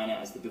would define it,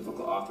 as the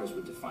biblical authors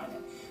would define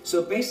it.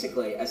 So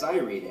basically, as I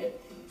read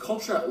it,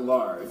 culture at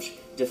large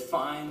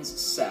defines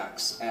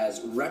sex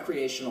as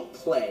recreational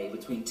play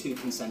between two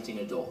consenting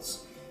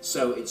adults.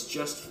 So it's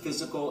just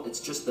physical, it's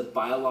just the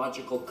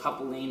biological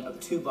coupling of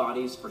two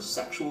bodies for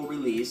sexual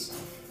release.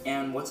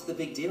 And what's the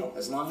big deal?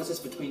 As long as it's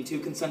between two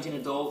consenting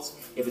adults,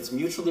 if it's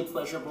mutually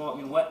pleasurable, I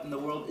mean, what in the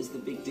world is the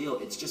big deal?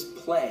 It's just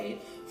play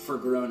for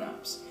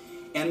grown-ups.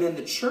 And then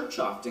the church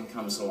often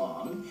comes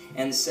along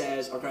and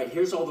says, okay,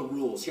 here's all the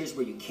rules. Here's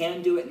where you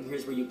can do it and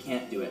here's where you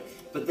can't do it.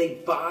 But they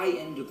buy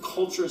into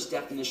culture's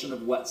definition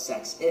of what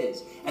sex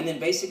is. And then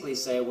basically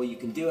say, well, you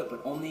can do it,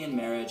 but only in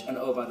marriage. And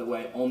oh, by the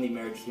way, only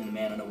marriage between a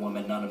man and a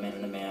woman, not a man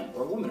and a man,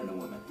 or a woman and a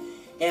woman.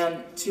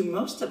 And to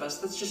most of us,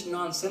 that's just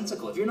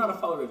nonsensical. If you're not a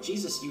follower of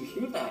Jesus, you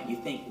hear that. You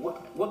think,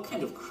 what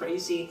kind of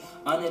crazy,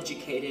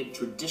 uneducated,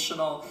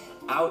 traditional,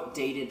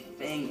 outdated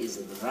thing is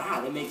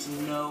that? It makes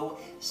no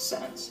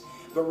sense.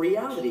 But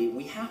reality,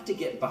 we have to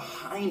get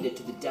behind it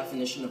to the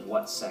definition of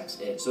what sex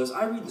is. So as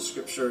I read the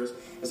scriptures,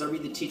 as I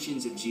read the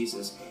teachings of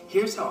Jesus,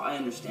 here's how I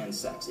understand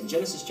sex. In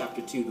Genesis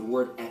chapter 2, the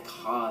word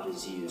echad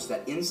is used,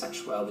 that in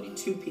sexuality,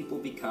 two people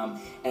become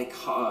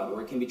echad,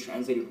 or it can be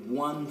translated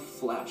one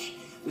flesh.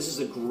 This is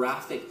a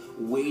graphic,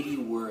 weighty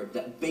word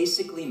that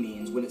basically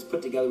means, when it's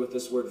put together with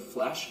this word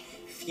flesh,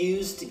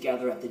 fused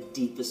together at the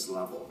deepest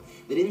level.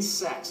 That in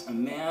sex, a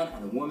man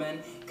and a woman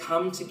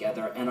come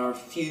together and are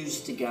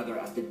fused together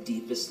at the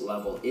deepest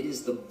level. It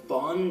is the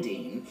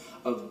bonding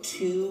of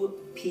two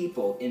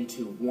people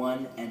into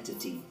one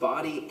entity,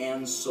 body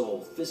and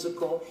soul,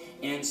 physical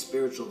and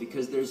spiritual,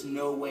 because there's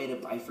no way to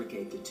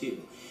bifurcate the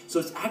two. So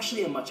it's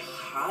actually a much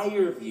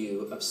higher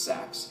view of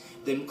sex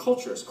than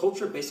cultures.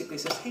 Culture basically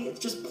says, hey, it's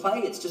just play,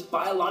 it's just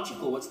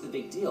biological, what's the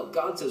big deal?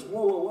 God says,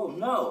 whoa, whoa, whoa,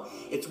 no.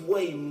 It's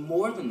way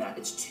more than that.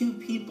 It's two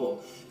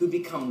people who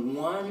become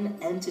one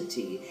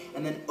entity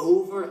and then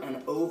over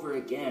and over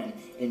again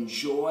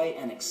enjoy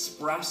and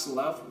express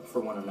love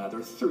for one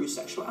another through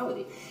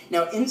sexuality.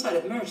 Now, inside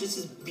of marriage, this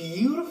is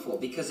beautiful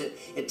because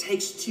it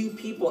takes two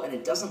people and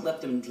it doesn't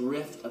let them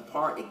drift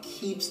apart. It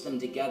keeps them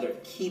together.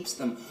 It keeps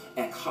them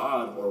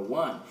echad or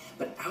one.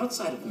 But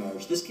outside of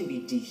marriage, this can be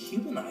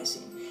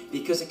dehumanizing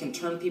because it can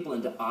turn people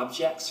into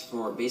objects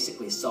for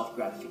basically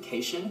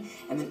self-gratification.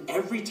 And then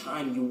every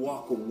time you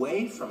walk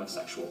away from a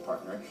sexual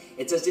partner,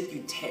 it's as if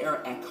you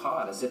tear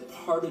echad, as if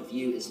part of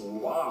you is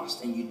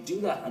lost. And you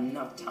do that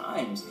enough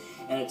times,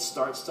 and it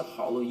starts to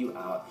hollow you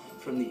out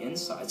from the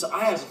inside. So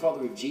I, as a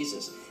follower of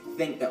Jesus,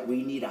 think that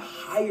we need a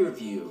higher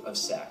view of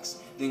sex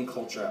than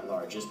culture at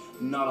large, is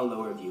not a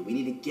lower view. We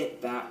need to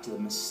get back to the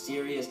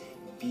mysterious,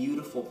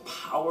 beautiful,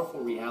 powerful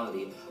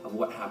reality of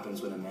what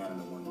happens when a man and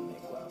a woman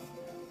make love.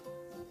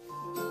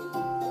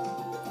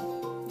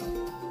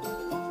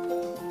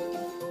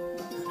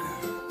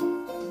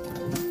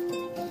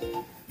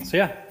 So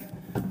yeah,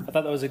 I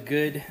thought that was a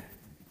good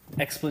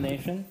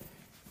explanation.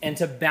 And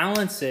to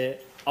balance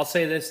it, I'll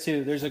say this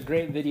too. There's a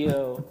great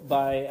video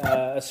by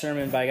a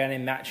sermon by a guy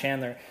named Matt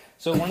Chandler.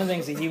 So one of the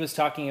things that he was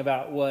talking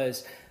about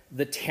was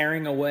the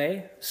tearing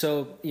away.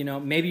 So,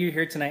 maybe you're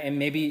here tonight and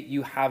maybe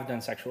you have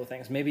done sexual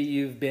things. Maybe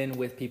you've been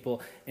with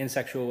people in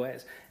sexual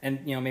ways.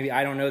 And, maybe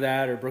I don't know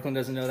that or Brooklyn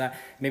doesn't know that.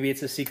 Maybe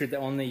it's a secret that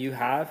only you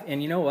have.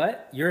 And you know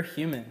what? You're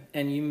human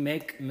and you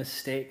make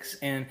mistakes.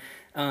 And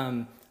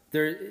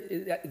there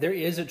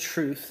is a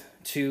truth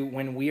to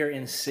when we are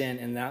in sin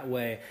in that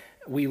way,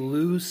 we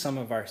lose some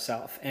of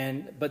ourself.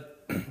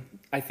 But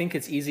I think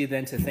it's easy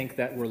then to think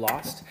that we're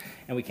lost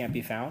and we can't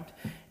be found.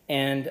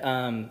 And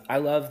I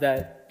love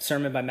that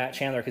sermon by Matt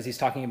Chandler because he's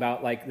talking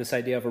about like this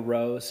idea of a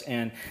rose.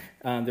 And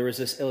there was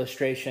this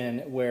illustration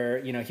where,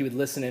 he would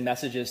listen in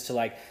messages to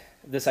like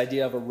this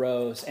idea of a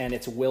rose and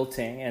it's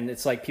wilting. And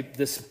it's like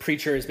this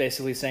preacher is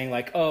basically saying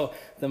like, oh,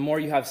 the more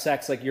you have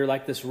sex, like you're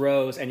like this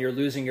rose and you're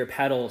losing your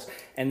petals.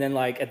 And then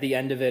like at the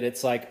end of it,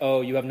 it's like, oh,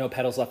 you have no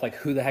petals left. Like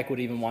who the heck would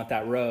even want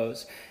that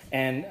rose?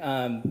 And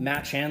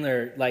Matt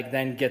Chandler like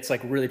then gets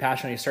like really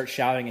passionate. He starts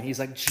shouting and he's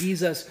like,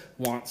 Jesus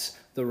wants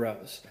the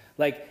rose.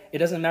 Like, it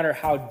doesn't matter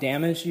how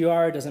damaged you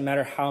are. It doesn't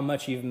matter how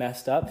much you've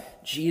messed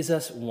up.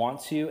 Jesus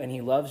wants you and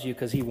he loves you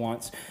because he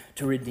wants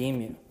to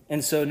redeem you.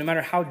 And so no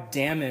matter how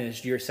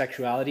damaged your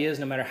sexuality is,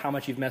 no matter how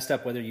much you've messed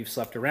up, whether you've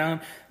slept around,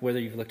 whether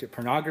you've looked at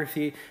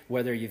pornography,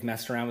 whether you've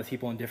messed around with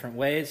people in different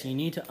ways, you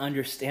need to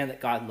understand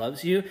that God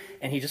loves you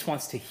and he just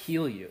wants to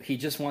heal you. He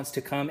just wants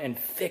to come and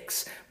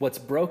fix what's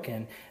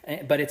broken.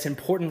 But it's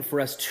important for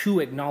us to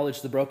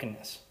acknowledge the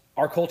brokenness.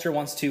 Our culture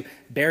wants to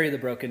bury the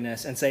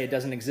brokenness and say it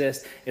doesn't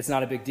exist, it's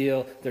not a big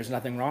deal, there's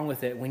nothing wrong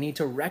with it. We need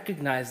to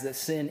recognize that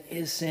sin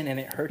is sin and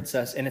it hurts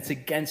us and it's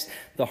against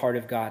the heart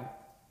of God.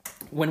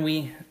 When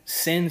we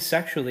sin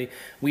sexually,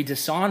 we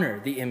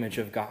dishonor the image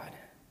of God.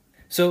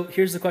 So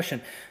here's the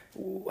question.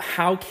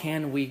 How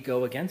can we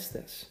go against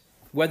this?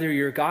 Whether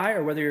you're a guy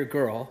or whether you're a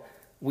girl,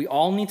 we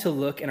all need to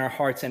look in our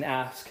hearts and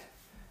ask,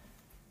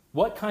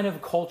 what kind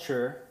of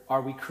culture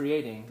are we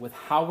creating with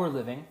how we're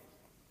living,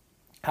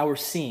 how we're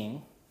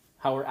seeing,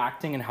 how we're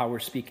acting, and how we're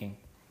speaking?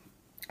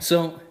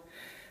 So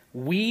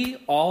we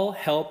all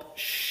help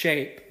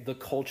shape the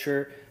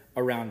culture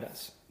around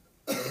us.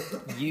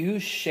 You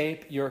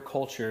shape your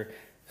culture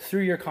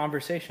through your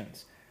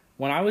conversations.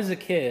 When I was a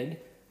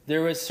kid,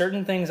 there was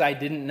certain things I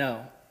didn't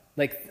know.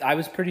 Like, I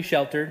was pretty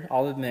sheltered,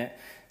 I'll admit.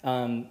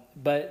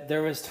 But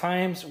there was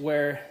times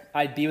where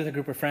I'd be with a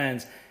group of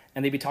friends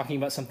and they'd be talking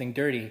about something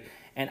dirty,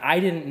 and I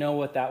didn't know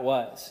what that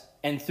was.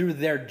 And through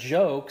their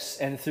jokes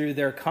and through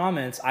their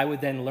comments, I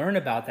would then learn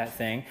about that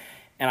thing,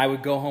 and I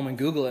would go home and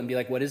Google it and be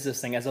like, what is this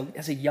thing, as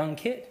a young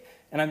kid?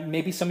 And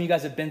maybe some of you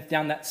guys have been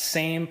down that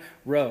same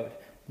road,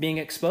 being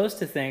exposed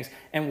to things.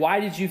 And why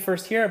did you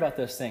first hear about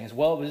those things?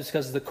 Well, it was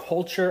because the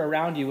culture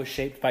around you was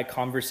shaped by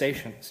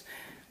conversations.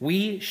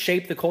 We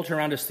shape the culture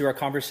around us through our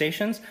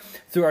conversations,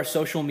 through our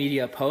social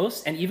media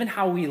posts, and even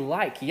how we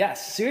like.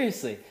 Yes,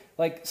 seriously.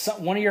 Like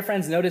one of your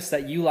friends noticed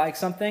that you like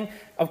something,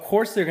 of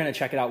course they're going to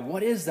check it out.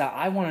 What is that?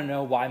 I want to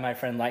know why my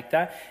friend liked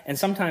that. And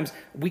sometimes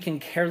we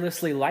can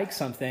carelessly like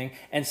something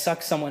and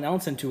suck someone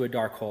else into a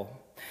dark hole.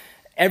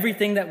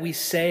 Everything that we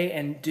say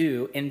and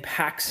do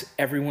impacts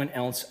everyone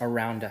else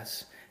around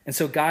us. And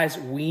so guys,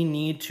 we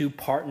need to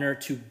partner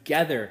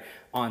together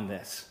on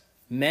this.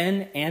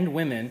 Men and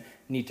women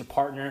need to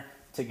partner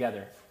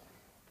together.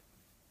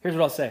 Here's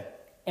what I'll say.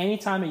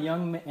 Anytime a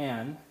young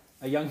man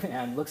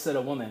looks at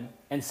a woman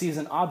and sees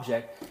an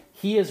object,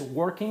 he is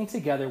working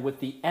together with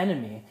the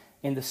enemy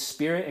in the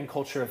spirit and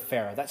culture of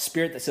Pharaoh, that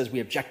spirit that says we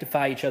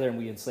objectify each other and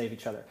we enslave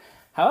each other.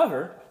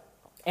 However,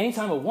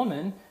 anytime a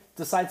woman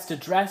decides to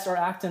dress or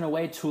act in a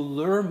way to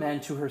lure men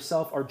to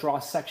herself or draw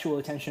sexual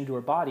attention to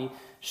her body,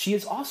 she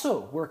is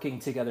also working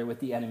together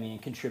with the enemy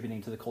and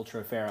contributing to the culture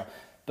of Pharaoh.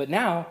 But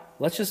now,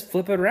 let's just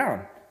flip it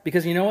around,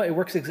 because you know what? It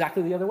works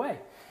exactly the other way.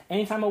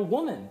 Anytime a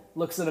woman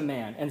looks at a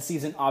man and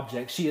sees an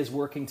object, she is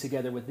working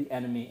together with the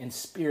enemy and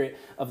spirit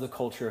of the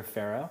culture of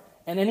Pharaoh.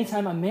 And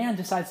anytime a man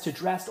decides to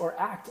dress or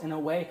act in a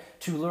way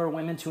to lure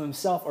women to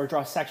himself or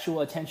draw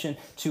sexual attention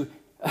to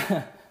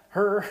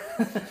her,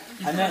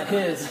 I meant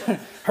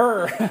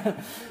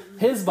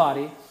his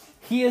body,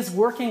 he is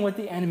working with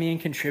the enemy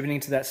and contributing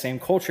to that same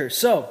culture.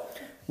 So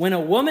when a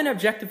woman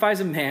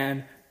objectifies a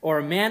man or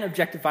a man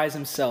objectifies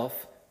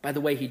himself by the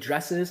way he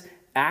dresses,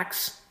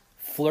 acts,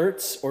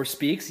 flirts, or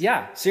speaks,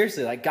 yeah,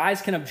 seriously, like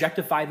guys can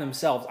objectify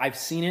themselves. I've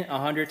seen it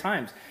 100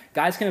 times.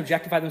 Guys can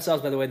objectify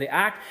themselves by the way they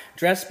act,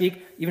 dress,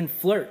 speak, even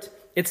flirt.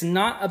 It's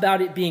not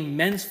about it being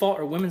men's fault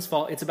or women's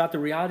fault. It's about the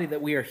reality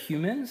that we are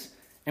humans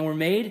and we're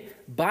made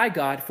by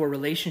God for a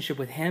relationship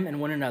with him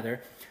and one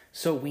another.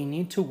 So we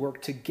need to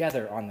work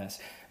together on this.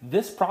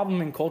 This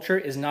problem in culture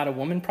is not a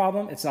woman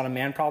problem. It's not a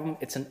man problem.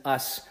 It's an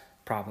us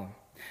problem.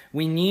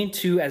 We need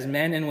to, as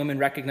men and women,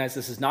 recognize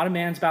this is not a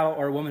man's battle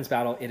or a woman's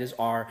battle. It is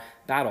our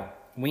battle.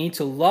 We need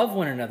to love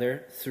one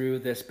another through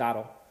this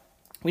battle.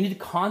 We need to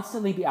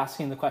constantly be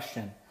asking the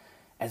question,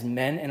 as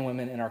men and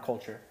women in our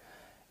culture,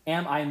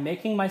 am I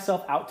making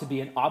myself out to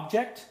be an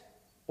object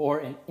or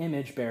an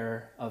image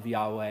bearer of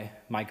Yahweh,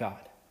 my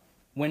God?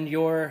 When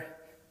you're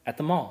at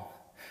the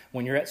mall,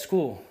 when you're at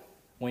school,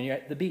 when you're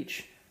at the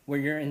beach,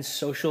 when you're in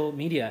social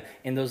media,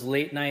 in those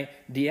late night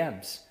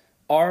DMs,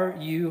 are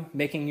you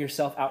making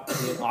yourself out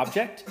to be an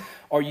object?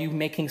 Are you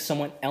making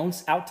someone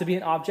else out to be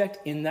an object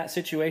in that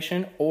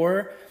situation?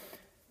 Or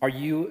are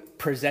you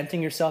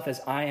presenting yourself as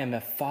I am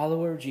a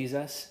follower of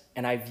Jesus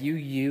and I view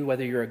you,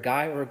 whether you're a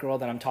guy or a girl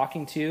that I'm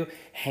talking to,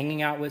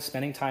 hanging out with,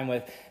 spending time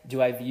with,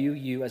 do I view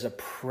you as a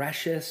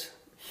precious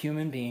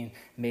human being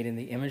made in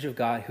the image of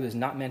God who is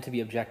not meant to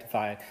be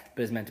objectified,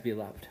 but is meant to be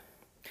loved?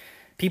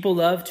 People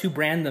love to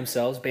brand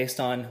themselves based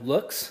on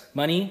looks,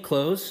 money,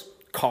 clothes,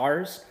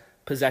 cars,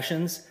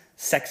 possessions,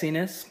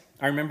 sexiness.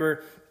 I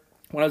remember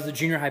when I was the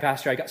junior high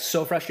pastor, I got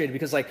so frustrated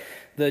because like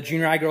the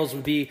junior high girls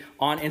would be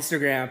on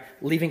Instagram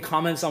leaving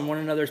comments on one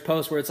another's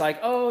posts where it's like,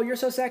 oh, you're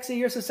so sexy,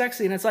 you're so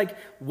sexy. And it's like,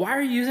 why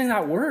are you using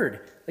that word?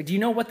 Like, do you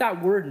know what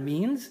that word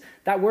means?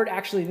 That word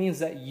actually means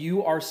that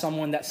you are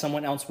someone that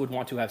someone else would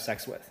want to have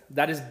sex with.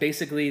 That is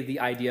basically the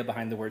idea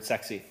behind the word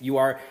sexy. You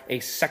are a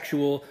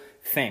sexual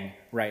thing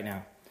right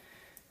now.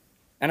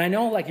 And I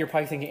know like you're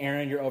probably thinking,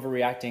 Aaron, you're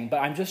overreacting,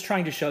 but I'm just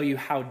trying to show you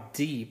how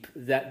deep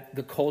that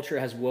the culture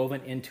has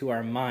woven into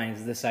our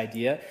minds this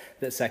idea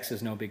that sex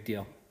is no big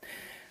deal.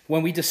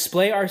 When we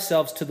display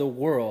ourselves to the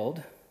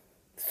world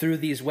through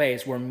these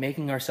ways, we're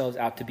making ourselves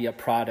out to be a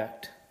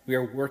product. We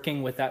are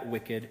working with that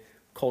wicked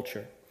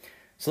culture.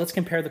 So let's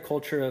compare the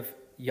culture of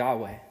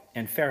Yahweh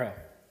and Pharaoh.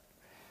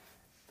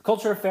 The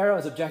culture of Pharaoh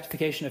is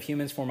objectification of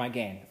humans for my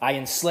gain. I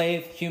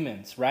enslave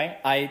humans, right?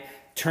 I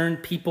turn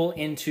people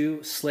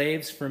into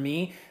slaves for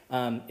me.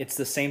 It's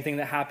the same thing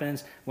that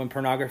happens when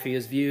pornography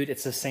is viewed.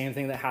 It's the same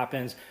thing that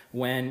happens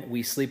when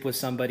we sleep with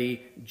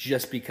somebody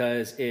just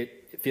because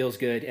it feels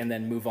good and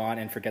then move on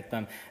and forget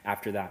them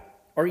after that.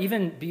 Or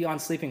even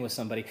beyond sleeping with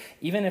somebody,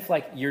 even if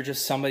like you're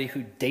just somebody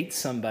who dates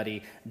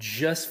somebody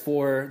just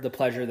for the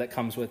pleasure that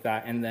comes with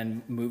that and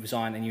then moves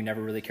on and you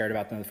never really cared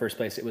about them in the first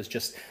place. It was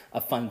just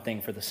a fun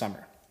thing for the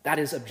summer. That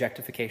is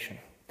objectification.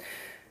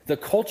 The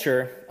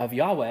culture of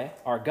Yahweh,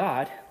 our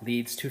God,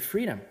 leads to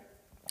freedom.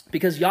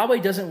 Because Yahweh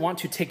doesn't want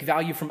to take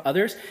value from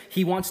others.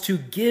 He wants to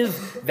give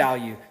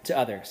value to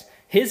others.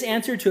 His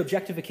answer to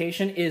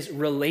objectification is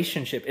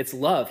relationship. It's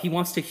love. He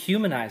wants to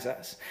humanize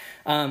us.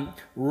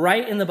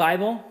 Right in the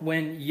Bible,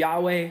 when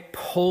Yahweh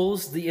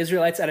pulls the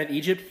Israelites out of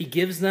Egypt, he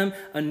gives them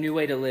a new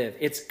way to live.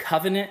 It's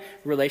covenant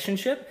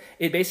relationship.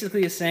 It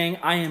basically is saying,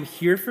 I am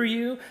here for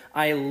you,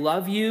 I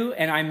love you,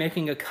 and I'm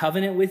making a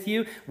covenant with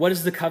you. What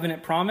is the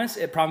covenant promise?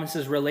 It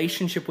promises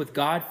relationship with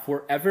God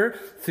forever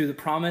through the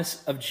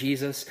promise of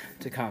Jesus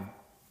to come.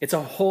 It's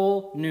a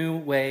whole new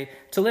way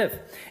to live.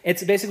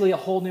 It's basically a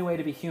whole new way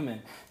to be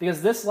human.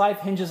 Because this life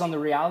hinges on the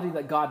reality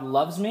that God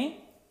loves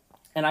me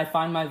and I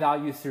find my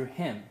value through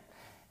him.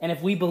 And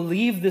if we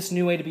believe this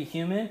new way to be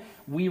human,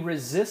 we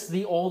resist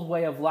the old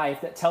way of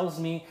life that tells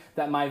me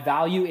that my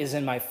value is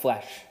in my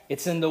flesh.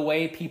 It's in the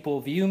way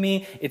people view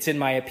me. It's in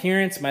my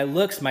appearance, my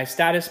looks, my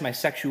status, my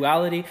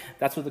sexuality.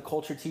 That's what the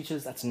culture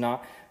teaches. That's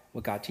not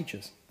what God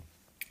teaches.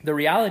 The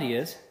reality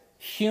is,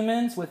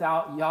 humans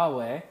without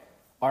Yahweh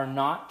are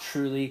not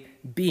truly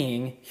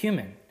being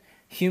human.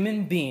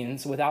 Human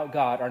beings without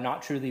God are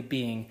not truly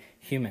being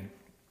human.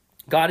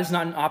 God is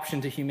not an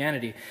option to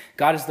humanity.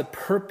 God is the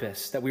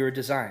purpose that we were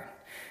designed.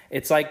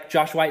 It's like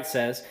Josh White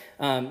says,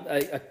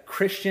 a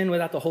Christian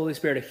without the Holy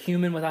Spirit, a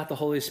human without the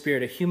Holy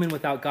Spirit, a human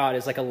without God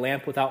is like a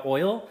lamp without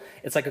oil.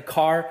 It's like a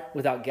car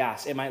without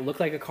gas. It might look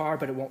like a car,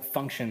 but it won't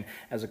function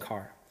as a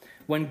car.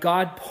 When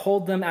God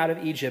pulled them out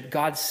of Egypt,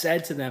 God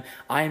said to them,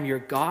 I am your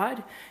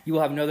God. You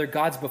will have no other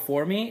gods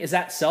before me. Is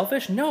that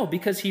selfish? No,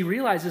 because he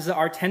realizes that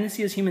our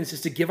tendency as humans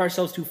is to give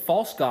ourselves to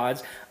false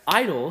gods,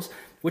 idols,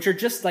 which are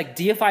just like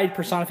deified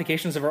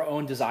personifications of our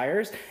own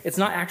desires. It's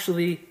not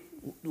actually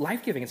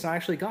life-giving. It's not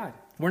actually God.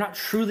 We're not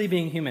truly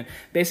being human.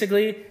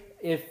 Basically,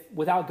 if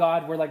without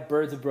God, we're like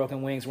birds with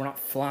broken wings. We're not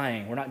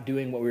flying. We're not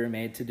doing what we were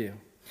made to do.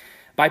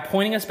 By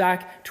pointing us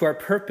back to our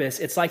purpose,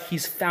 it's like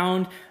he's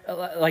found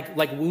like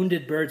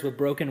wounded birds with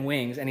broken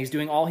wings, and he's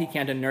doing all he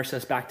can to nurse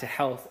us back to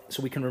health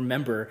so we can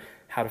remember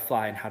how to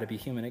fly and how to be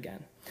human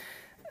again.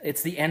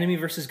 It's the enemy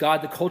versus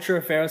God. The culture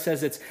of Pharaoh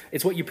says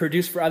it's what you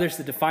produce for others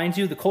that defines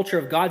you. The culture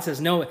of God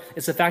says, no,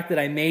 it's the fact that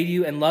I made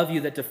you and love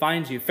you that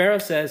defines you. Pharaoh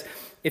says,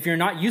 if you're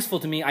not useful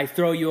to me, I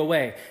throw you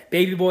away.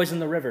 Baby boys in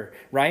the river,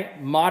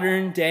 right?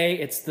 Modern day,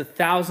 it's the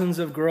thousands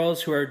of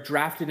girls who are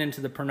drafted into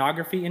the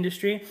pornography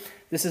industry.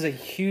 This is a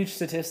huge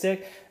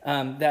statistic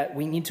that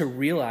we need to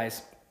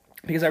realize,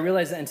 because I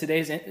realize that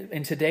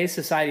in today's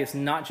society, it's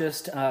not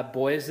just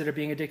boys that are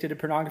being addicted to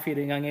pornography at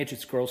a young age,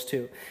 it's girls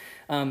too.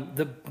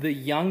 The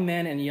young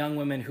men and young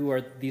women who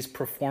are these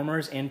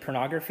performers in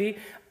pornography,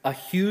 a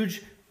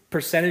huge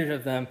percentage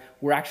of them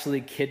were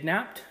actually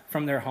kidnapped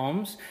from their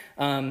homes.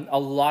 A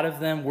lot of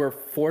them were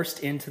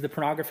forced into the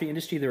pornography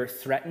industry. They were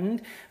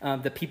threatened.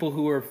 The people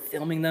who were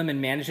filming them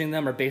and managing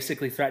them are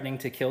basically threatening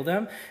to kill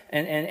them.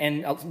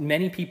 And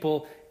many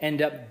people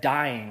end up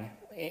dying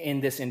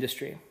in this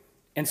industry.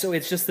 And so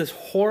it's just this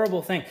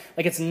horrible thing.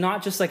 Like, it's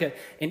not just like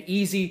an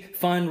easy,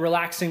 fun,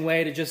 relaxing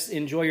way to just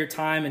enjoy your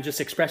time and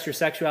just express your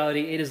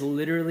sexuality. It is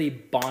literally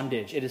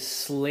bondage. It is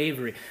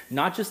slavery.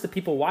 Not just the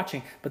people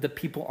watching, but the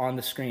people on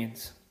the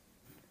screens.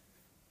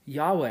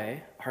 Yahweh,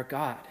 our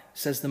God,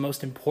 says the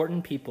most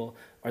important people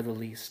are the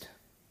least.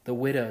 The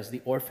widows,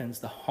 the orphans,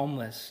 the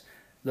homeless,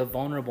 the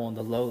vulnerable, and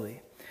the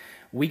lowly.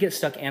 We get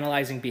stuck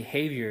analyzing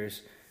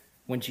behaviors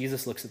when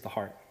Jesus looks at the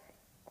heart.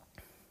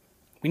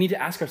 We need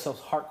to ask ourselves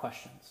heart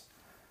questions.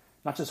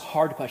 Not just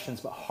hard questions,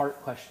 but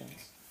heart questions.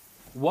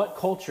 What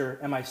culture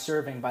am I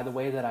serving by the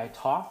way that I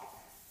talk,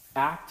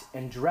 act,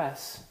 and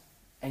dress,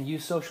 and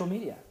use social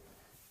media?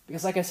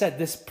 Because like I said,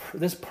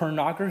 this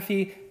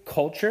pornography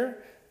culture,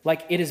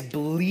 like, it is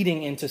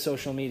bleeding into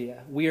social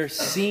media. We are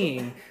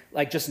seeing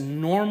like just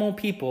normal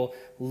people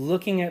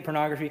looking at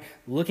pornography,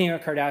 looking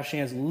at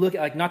Kardashians,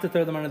 like, not to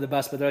throw them under the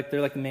bus, but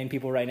they're like the main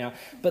people right now.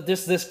 But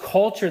this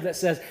culture that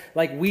says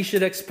like we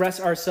should express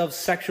ourselves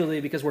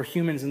sexually because we're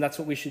humans and that's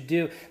what we should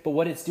do. But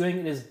what it's doing,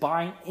 it is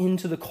buying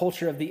into the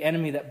culture of the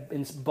enemy that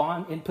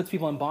puts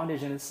people in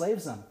bondage and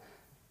enslaves them.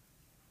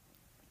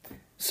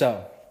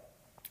 So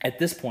at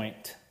this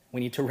point,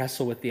 we need to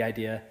wrestle with the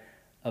idea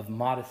of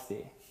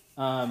modesty.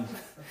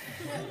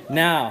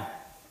 Now,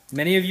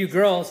 many of you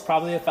girls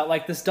probably have felt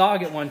like this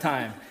dog at one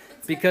time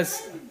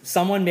because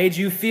someone made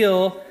you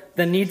feel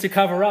the need to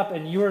cover up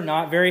and you were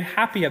not very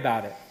happy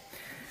about it.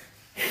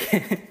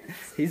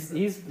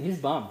 He's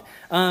bummed.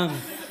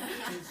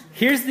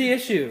 Here's the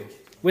issue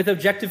with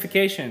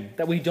objectification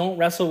that we don't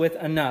wrestle with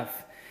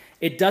enough.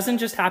 It doesn't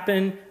just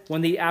happen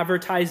when the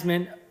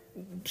advertisement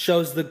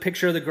shows the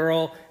picture of the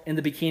girl in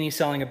the bikini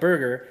selling a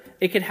burger.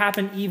 It could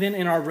happen even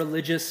in our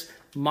religious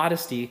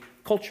modesty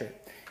culture.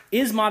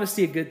 Is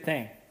modesty a good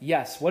thing?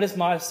 Yes. What is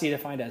modesty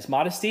defined as?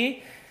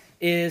 Modesty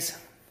is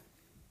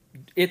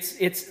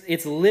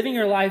it's living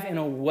your life in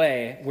a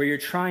way where you're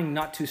trying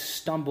not to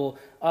stumble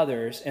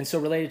others. And so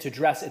related to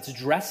dress, it's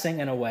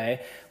dressing in a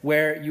way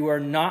where you are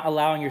not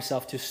allowing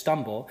yourself to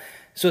stumble.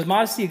 So is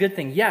modesty a good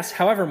thing? Yes.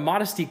 However,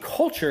 modesty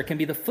culture can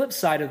be the flip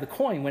side of the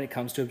coin when it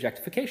comes to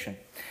objectification.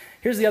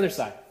 Here's the other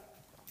side.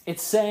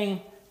 It's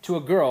saying to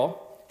a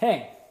girl,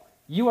 hey,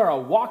 you are a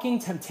walking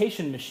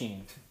temptation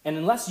machine. And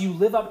unless you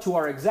live up to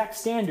our exact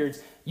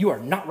standards, you are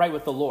not right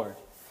with the Lord.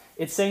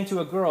 It's saying to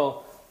a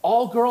girl,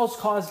 all girls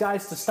cause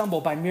guys to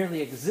stumble by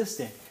merely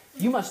existing.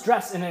 You must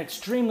dress in an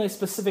extremely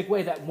specific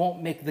way that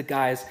won't make the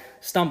guys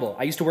stumble.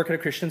 I used to work at a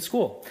Christian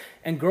school,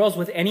 and girls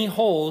with any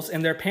holes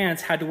in their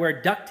pants had to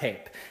wear duct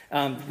tape.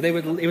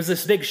 It was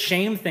this big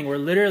shame thing where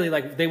literally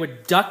like they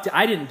would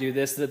I didn't do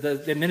this,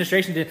 the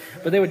administration did,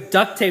 but they would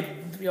duct tape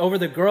over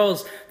the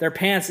girls their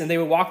pants, and they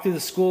would walk through the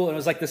school, and it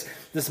was like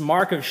this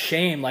mark of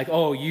shame, like,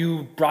 oh,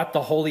 you brought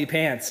the holy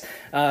pants,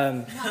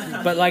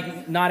 but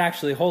like not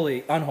actually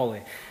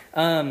unholy.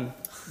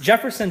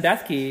 Jefferson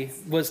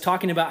Bethke was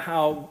talking about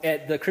how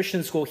at the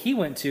Christian school he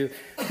went to,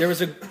 there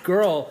was a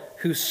girl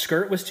whose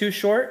skirt was too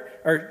short,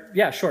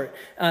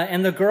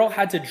 and the girl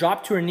had to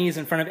drop to her knees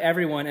in front of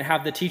everyone and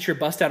have the teacher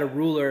bust out a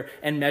ruler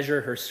and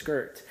measure her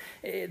skirt.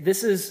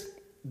 This is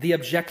the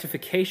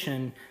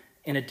objectification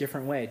in a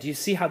different way. Do you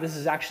see how this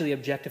is actually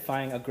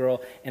objectifying a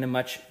girl in a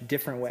much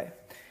different way?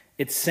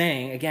 It's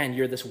saying, again,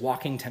 you're this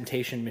walking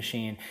temptation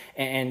machine,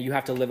 and you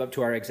have to live up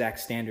to our exact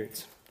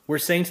standards. We're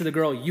saying to the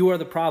girl, you are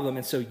the problem,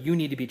 and so you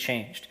need to be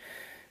changed.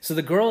 So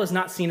the girl is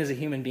not seen as a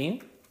human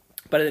being,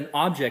 but an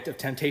object of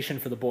temptation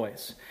for the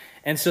boys.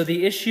 And so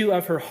the issue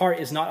of her heart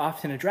is not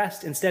often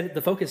addressed. Instead,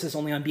 the focus is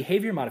only on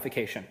behavior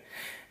modification.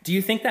 Do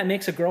you think that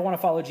makes a girl want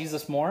to follow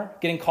Jesus more?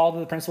 Getting called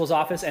to the principal's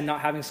office and not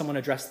having someone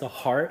address the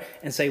heart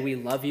and say, we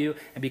love you,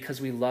 and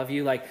because we love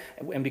you,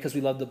 and because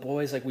we love the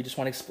boys, we just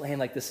want to explain,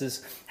 this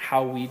is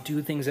how we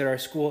do things at our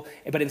school.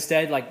 But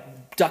instead,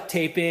 duct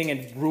taping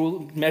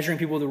and measuring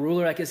people with a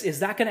ruler. Like, is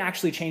that going to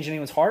actually change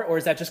anyone's heart? Or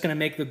is that just going to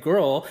make the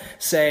girl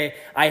say,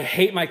 I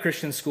hate my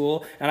Christian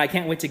school and I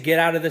can't wait to get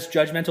out of this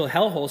judgmental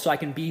hellhole so I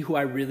can be who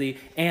I really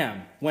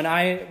am? When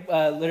I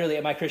literally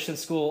at my Christian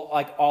school,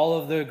 like all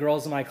of the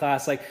girls in my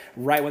class, like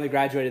right when they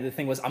graduated, the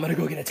thing was, I'm going to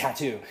go get a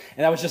tattoo.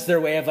 And that was just their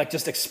way of like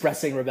just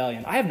expressing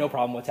rebellion. I have no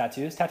problem with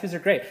tattoos. Tattoos are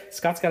great.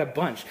 Scott's got a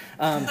bunch.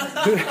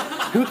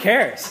 Who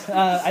cares?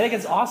 I think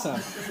it's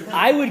awesome.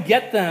 I would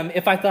get them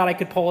if I thought I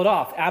could pull it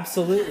off.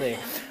 Absolutely.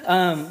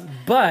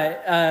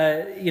 But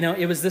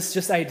it was this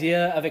just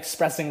idea of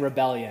expressing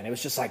rebellion. It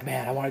was just like,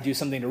 man, I want to do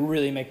something to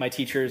really make my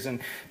teachers and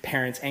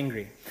parents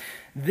angry.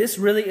 This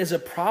really is a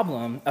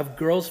problem of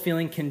girls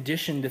feeling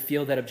conditioned to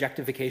feel that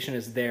objectification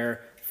is their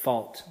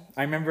fault.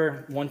 I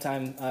remember one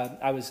time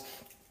I was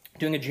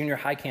doing a junior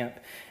high camp,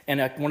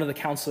 and one of the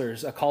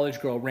counselors, a college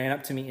girl, ran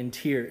up to me in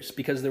tears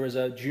because there was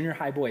a junior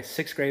high boy,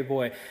 6th grade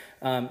boy,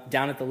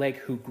 down at the lake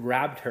who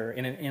grabbed her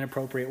in an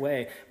inappropriate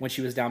way when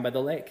she was down by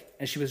the lake.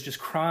 And she was just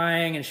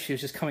crying, and she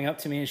was just coming up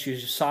to me, and she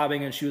was just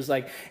sobbing, and she was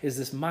like, is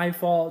this my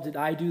fault? Did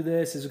I do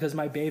this? Is it because of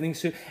my bathing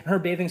suit? And her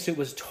bathing suit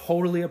was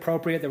totally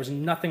appropriate. There was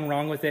nothing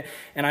wrong with it.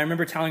 And I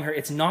remember telling her,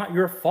 it's not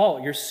your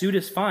fault. Your suit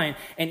is fine.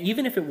 And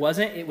even if it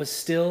wasn't, it was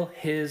still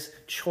his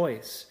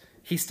choice.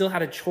 He still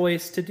had a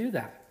choice to do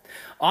that.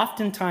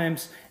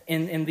 Oftentimes,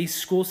 in these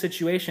school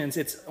situations,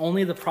 it's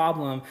only the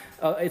problem,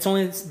 it's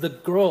only the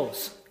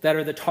girls that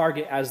are the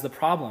target as the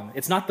problem.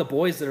 It's not the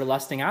boys that are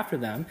lusting after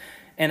them.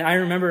 And I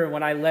remember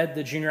when I led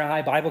the junior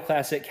high Bible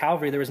class at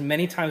Calvary, there was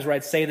many times where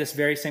I'd say this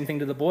very same thing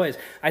to the boys.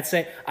 I'd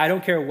say, I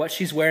don't care what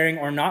she's wearing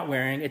or not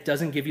wearing, it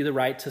doesn't give you the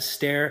right to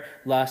stare,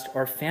 lust,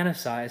 or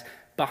fantasize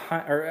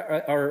behind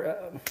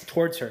or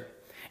towards her.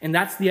 And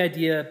that's the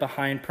idea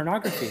behind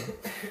pornography.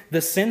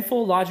 The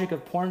sinful logic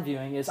of porn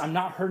viewing is, I'm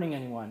not hurting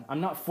anyone. I'm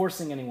not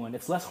forcing anyone.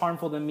 It's less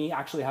harmful than me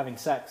actually having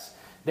sex.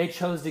 They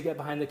chose to get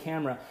behind the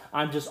camera.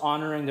 I'm just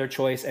honoring their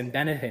choice and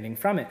benefiting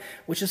from it,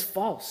 which is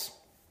false.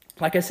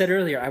 Like I said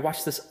earlier, I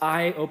watched this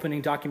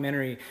eye-opening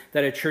documentary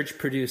that a church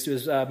produced. It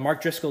was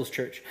Mark Driscoll's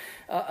church,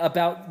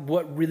 about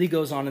what really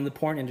goes on in the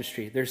porn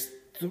industry. There's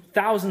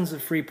thousands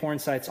of free porn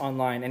sites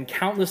online and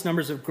countless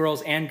numbers of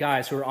girls and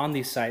guys who are on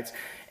these sites.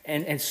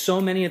 And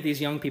so many of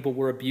these young people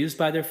were abused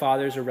by their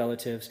fathers or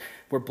relatives,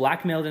 were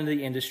blackmailed into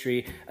the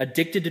industry,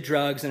 addicted to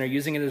drugs, and are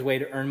using it as a way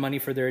to earn money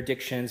for their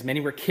addictions.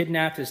 Many were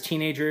kidnapped as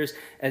teenagers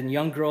and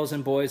young girls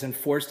and boys and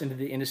forced into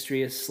the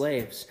industry as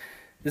slaves.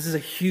 This is a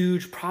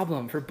huge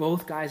problem for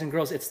both guys and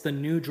girls. It's the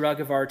new drug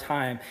of our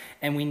time,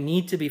 and we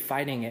need to be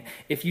fighting it.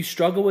 If you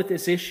struggle with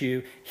this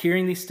issue,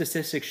 hearing these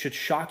statistics should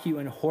shock you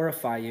and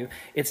horrify you.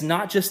 It's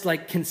not just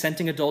like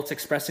consenting adults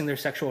expressing their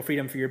sexual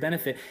freedom for your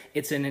benefit.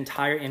 It's an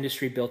entire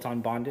industry built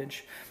on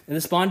bondage. And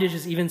this bondage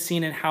is even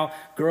seen in how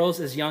girls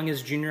as young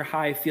as junior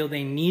high feel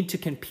they need to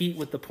compete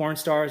with the porn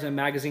stars and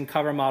magazine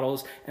cover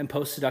models and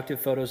post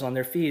seductive photos on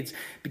their feeds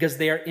because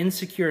they are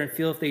insecure and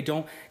feel if they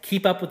don't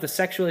keep up with the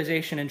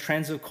sexualization and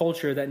trends of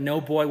culture that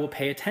no boy will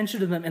pay attention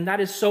to them. And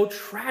that is so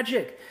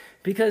tragic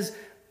because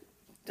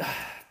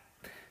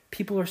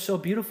people are so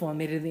beautiful and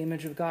made in the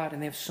image of God,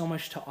 and they have so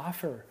much to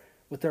offer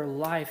with their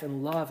life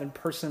and love and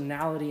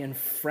personality and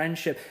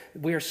friendship.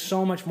 We are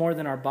so much more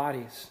than our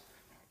bodies.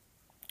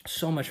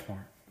 So much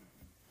more.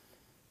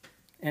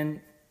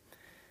 And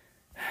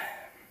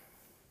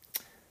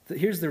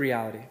here's the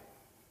reality.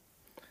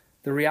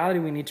 The reality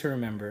we need to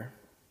remember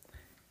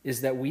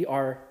is that we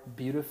are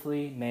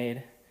beautifully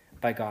made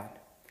by God.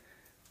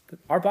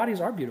 Our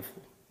bodies are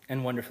beautiful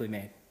and wonderfully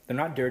made. They're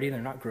not dirty,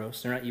 they're not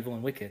gross, they're not evil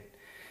and wicked.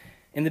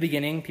 In the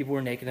beginning, people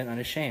were naked and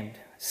unashamed.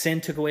 Sin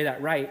took away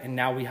that right, and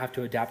now we have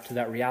to adapt to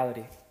that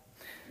reality.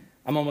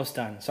 I'm almost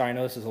done. Sorry, I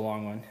know this is a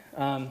long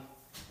one.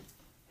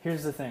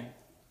 Here's the thing.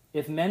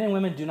 If men and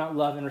women do not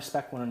love and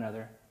respect one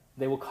another,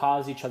 they will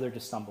cause each other to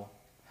stumble.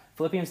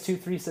 Philippians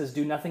 2:3 says,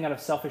 do nothing out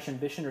of selfish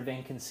ambition or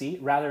vain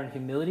conceit. Rather, in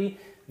humility,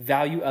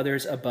 value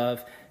others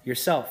above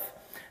yourself.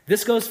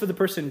 This goes for the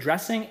person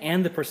dressing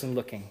and the person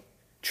looking.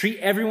 Treat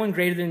everyone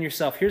greater than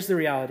yourself. Here's the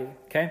reality,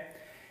 okay?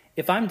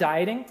 If I'm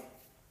dieting,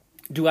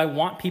 do I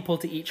want people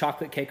to eat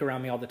chocolate cake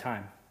around me all the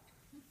time?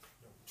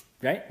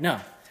 Right? No.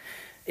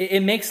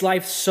 It makes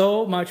life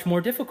so much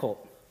more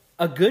difficult.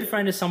 A good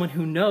friend is someone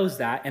who knows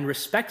that and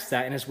respects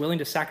that and is willing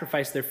to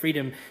sacrifice their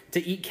freedom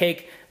to eat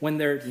cake when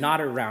they're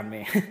not around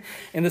me.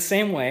 In the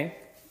same way,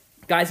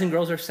 guys and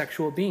girls are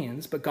sexual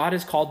beings, but God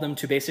has called them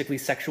to basically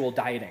sexual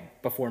dieting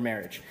before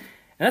marriage.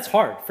 And that's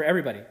hard for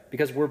everybody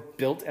because we're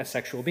built as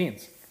sexual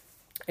beings.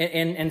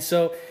 And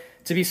so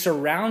to be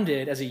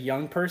surrounded as a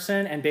young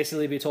person and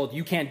basically be told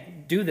you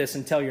can't do this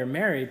until you're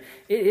married,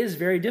 it is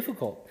very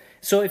difficult.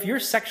 So if you're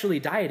sexually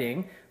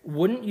dieting,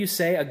 wouldn't you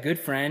say a good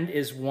friend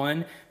is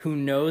one who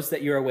knows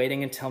that you're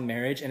awaiting until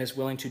marriage and is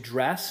willing to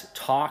dress,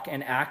 talk,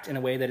 and act in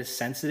a way that is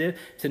sensitive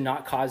to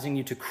not causing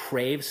you to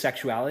crave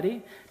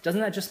sexuality?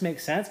 Doesn't that just make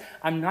sense?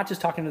 I'm not just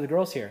talking to the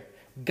girls here.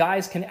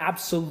 Guys can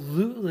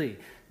absolutely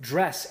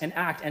dress and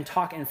act and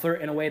talk and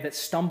flirt in a way that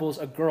stumbles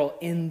a girl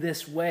in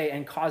this way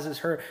and causes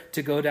her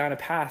to go down a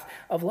path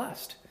of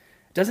lust.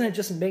 Doesn't it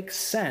just make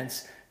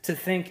sense To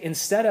think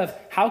instead of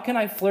how can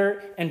I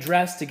flirt and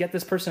dress to get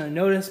this person to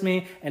notice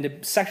me and to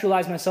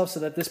sexualize myself so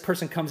that this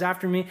person comes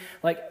after me,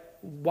 like,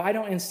 why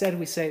don't instead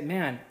we say,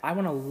 man, I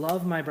want to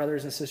love my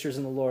brothers and sisters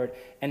in the Lord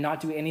and not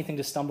do anything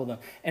to stumble them.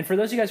 And for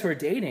those of you guys who are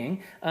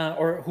dating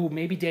or who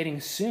may be dating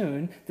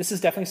soon, this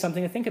is definitely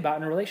something to think about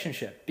in a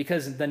relationship,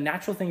 because the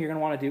natural thing you're going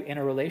to want to do in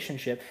a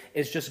relationship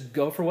is just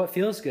go for what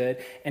feels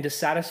good and to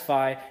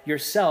satisfy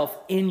yourself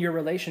in your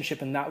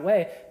relationship in that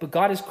way. But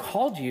God has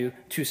called you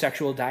to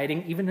sexual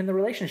dieting even in the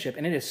relationship,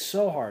 and it is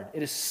so hard.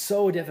 It is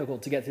so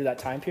difficult to get through that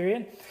time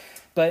period.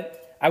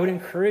 But I would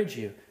encourage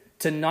you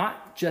to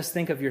not just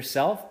think of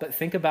yourself, but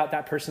think about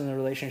that person in the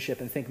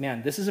relationship and think,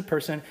 man, this is a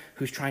person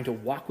who's trying to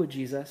walk with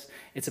Jesus.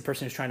 It's a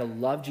person who's trying to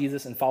love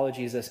Jesus and follow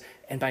Jesus.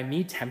 And by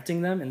me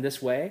tempting them in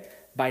this way,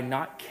 by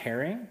not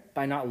caring,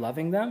 by not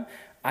loving them,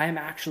 I am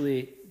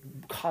actually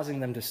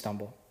causing them to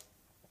stumble.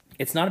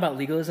 It's not about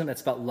legalism,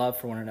 it's about love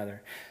for one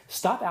another.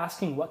 Stop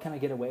asking, what can I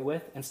get away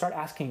with? And start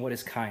asking, what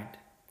is kind?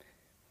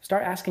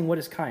 Start asking, what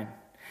is kind?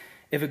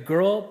 If a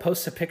girl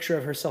posts a picture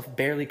of herself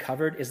barely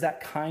covered, is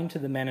that kind to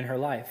the men in her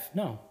life?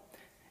 No.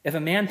 If a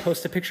man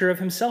posts a picture of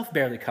himself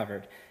barely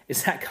covered,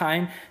 is that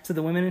kind to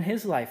the women in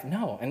his life?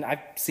 No. And I've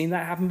seen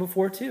that happen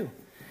before too.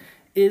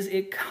 Is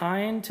it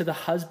kind to the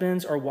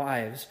husbands or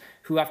wives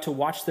who have to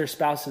watch their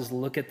spouses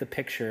look at the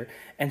picture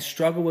and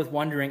struggle with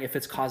wondering if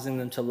it's causing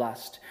them to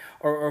lust?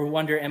 Or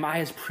wonder, am I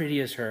as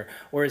pretty as her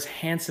or as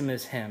handsome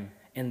as him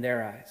in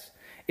their eyes?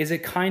 Is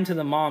it kind to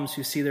the moms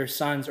who see their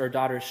sons or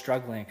daughters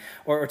struggling,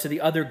 or to the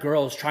other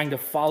girls trying to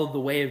follow the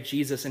way of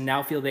Jesus and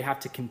now feel they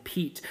have to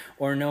compete,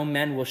 or no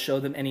men will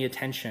show them any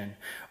attention?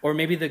 Or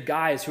maybe the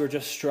guys who are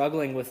just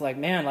struggling with like,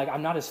 man, like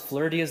I'm not as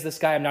flirty as this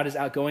guy. I'm not as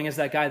outgoing as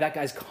that guy. That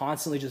guy's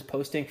constantly just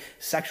posting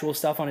sexual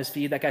stuff on his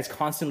feed. That guy's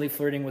constantly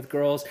flirting with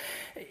girls.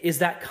 Is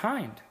that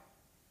kind?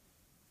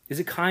 Is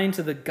it kind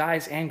to the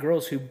guys and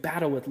girls who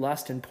battle with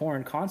lust and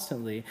porn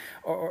constantly?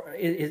 Or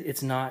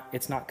it's not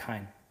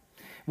kind.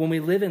 When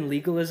we live in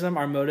legalism,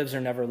 our motives are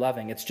never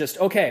loving. It's just,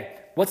 okay,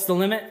 what's the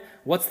limit?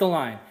 What's the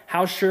line?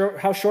 How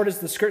short is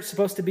the skirt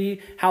supposed to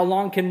be? How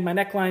long can my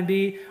neckline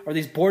be? Are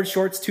these board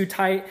shorts too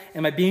tight?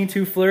 Am I being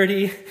too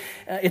flirty?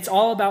 It's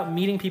all about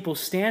meeting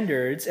people's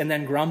standards and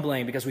then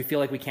grumbling because we feel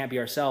like we can't be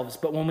ourselves.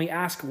 But when we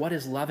ask what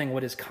is loving,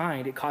 what is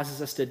kind, it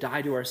causes us to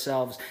die to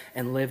ourselves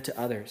and live to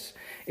others.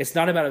 It's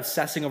not about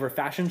obsessing over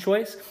fashion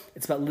choice.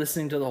 It's about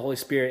listening to the Holy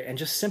Spirit and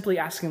just simply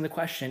asking the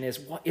question, is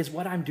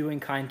what I'm doing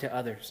kind to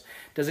others?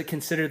 Does it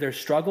consider their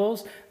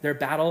struggles, their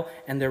battle,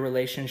 and their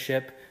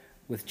relationship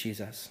with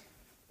Jesus?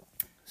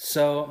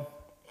 So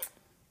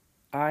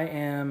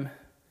I'm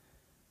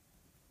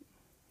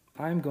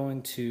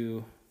going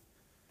to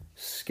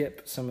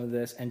skip some of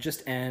this and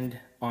just end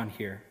on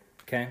here,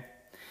 okay?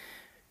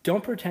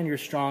 Don't pretend you're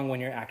strong when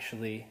you're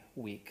actually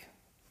weak.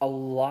 A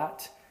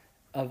lot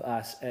of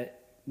us, at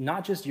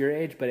not just your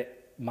age, but at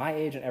my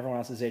age and everyone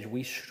else's age,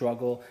 we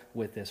struggle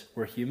with this.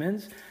 We're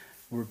humans.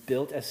 We're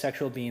built as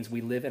sexual beings.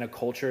 We live in a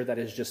culture that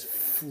is just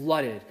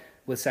flooded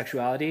with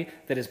sexuality,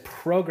 that is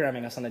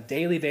programming us on a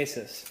daily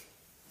basis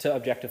to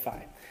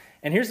objectify.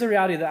 And here's the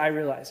reality that I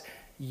realize.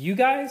 You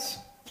guys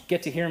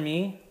get to hear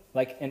me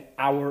like an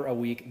hour a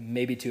week,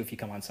 maybe two if you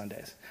come on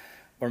Sundays,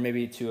 or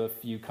maybe two if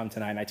you come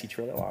tonight and I teach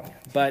really long.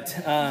 But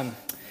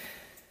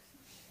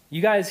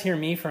you guys hear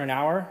me for an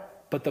hour,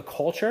 but the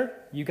culture,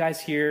 you guys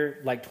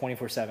hear like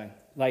 24/7.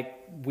 Like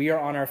we are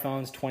on our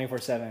phones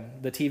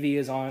 24/7. The TV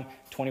is on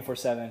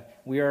 24/7.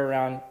 We are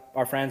around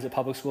our friends at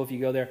public school, if you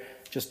go there,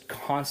 just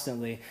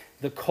constantly.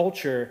 The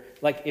culture,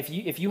 like if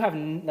you have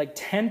like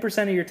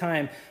 10% of your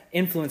time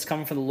influence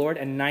coming from the Lord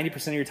and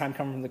 90% of your time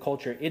coming from the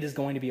culture, it is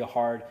going to be a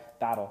hard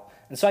battle.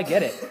 And so I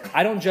get it.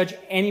 I don't judge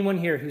anyone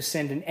here who's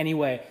sinned in any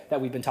way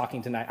that we've been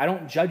talking tonight. I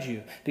don't judge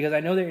you because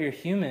I know that you're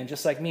human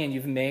just like me and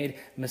you've made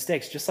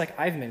mistakes just like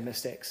I've made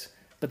mistakes.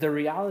 But the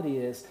reality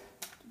is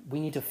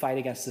we need to fight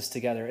against this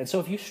together. And so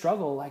if you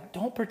struggle, like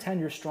don't pretend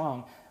you're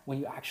strong when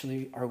you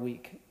actually are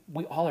weak.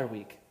 We all are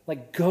weak.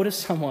 Like go to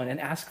someone and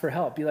ask for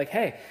help. Be like,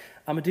 hey,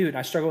 I'm a dude and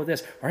I struggle with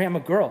this. Or hey, I'm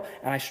a girl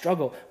and I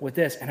struggle with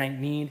this and I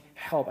need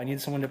help. I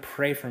need someone to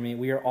pray for me.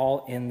 We are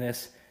all in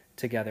this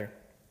together.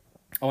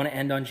 I want to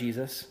end on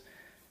Jesus.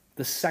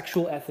 The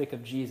sexual ethic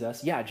of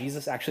Jesus. Yeah,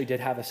 Jesus actually did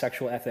have a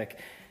sexual ethic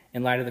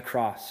in light of the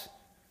cross.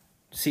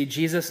 See,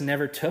 Jesus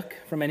never took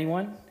from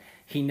anyone.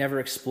 He never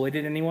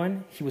exploited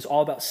anyone. He was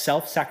all about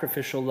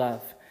self-sacrificial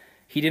love.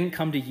 He didn't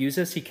come to use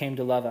us. He came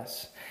to love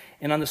us.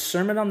 And on the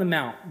Sermon on the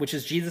Mount, which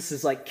is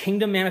Jesus' like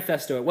kingdom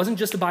manifesto, it wasn't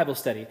just a Bible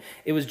study.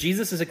 It was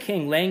Jesus as a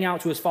king laying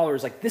out to his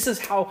followers, like, this is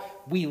how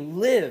we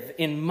live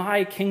in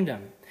my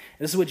kingdom. And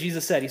this is what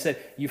Jesus said. He said,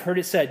 you've heard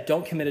it said,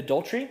 don't commit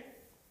adultery.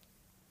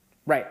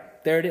 Right,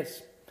 there it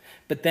is.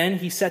 But then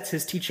he sets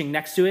his teaching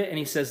next to it and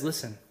he says,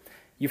 listen,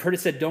 you've heard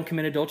it said, don't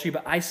commit adultery,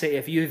 but I say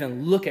if you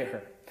even look at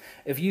her,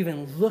 if you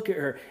even look at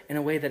her in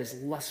a way that is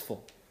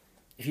lustful,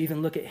 if you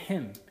even look at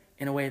him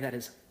in a way that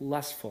is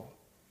lustful,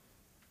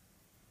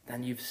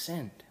 then you've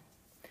sinned.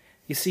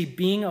 You see,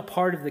 being a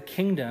part of the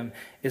kingdom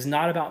is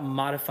not about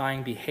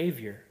modifying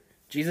behavior.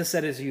 Jesus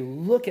said as you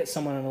look at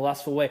someone in a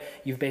lustful way,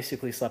 you've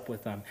basically slept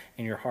with them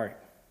in your heart.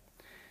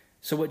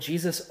 So what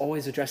Jesus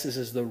always addresses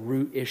is the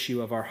root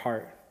issue of our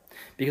heart,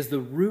 because the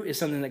root is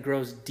something that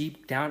grows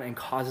deep down and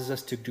causes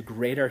us to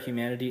degrade our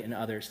humanity and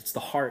others. It's the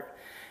heart.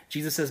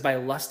 Jesus says, by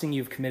lusting,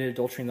 you've committed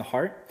adultery in the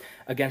heart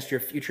against your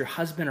future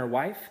husband or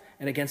wife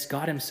and against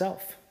God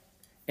himself.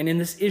 And in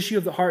this issue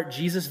of the heart,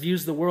 Jesus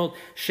views the world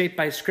shaped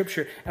by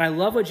Scripture. And I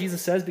love what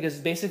Jesus says, because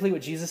basically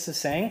what Jesus is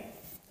saying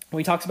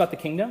when he talks about the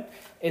kingdom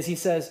is he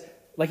says,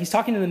 like he's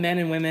talking to the men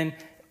and women,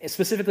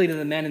 specifically to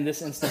the men in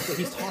this instance, but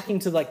he's talking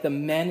to like the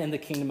men in the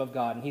kingdom of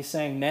God. And he's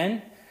saying,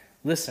 men,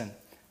 listen,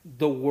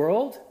 the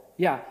world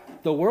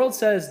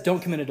says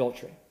don't commit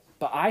adultery.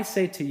 But I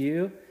say to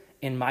you,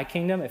 in my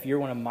kingdom, if you're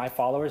one of my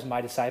followers,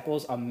 my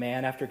disciples, a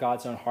man after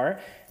God's own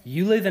heart,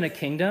 you live in a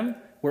kingdom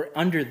where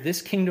under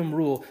this kingdom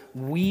rule,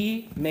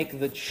 we make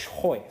the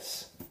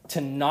choice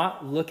to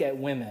not look at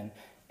women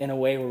in a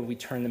way where we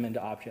turn them into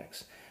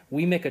objects.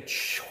 We make a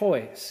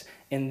choice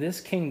in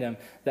this kingdom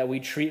that we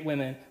treat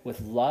women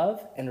with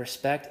love and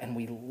respect, and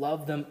we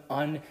love them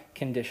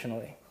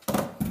unconditionally.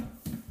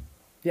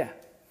 Yeah.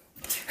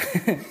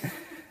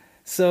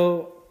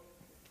 So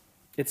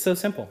it's so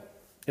simple.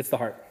 It's the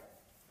heart.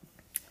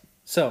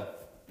 So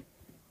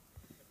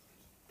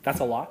that's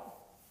a lot.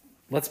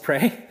 Let's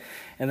pray,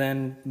 and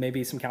then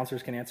maybe some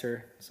counselors can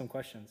answer some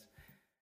questions.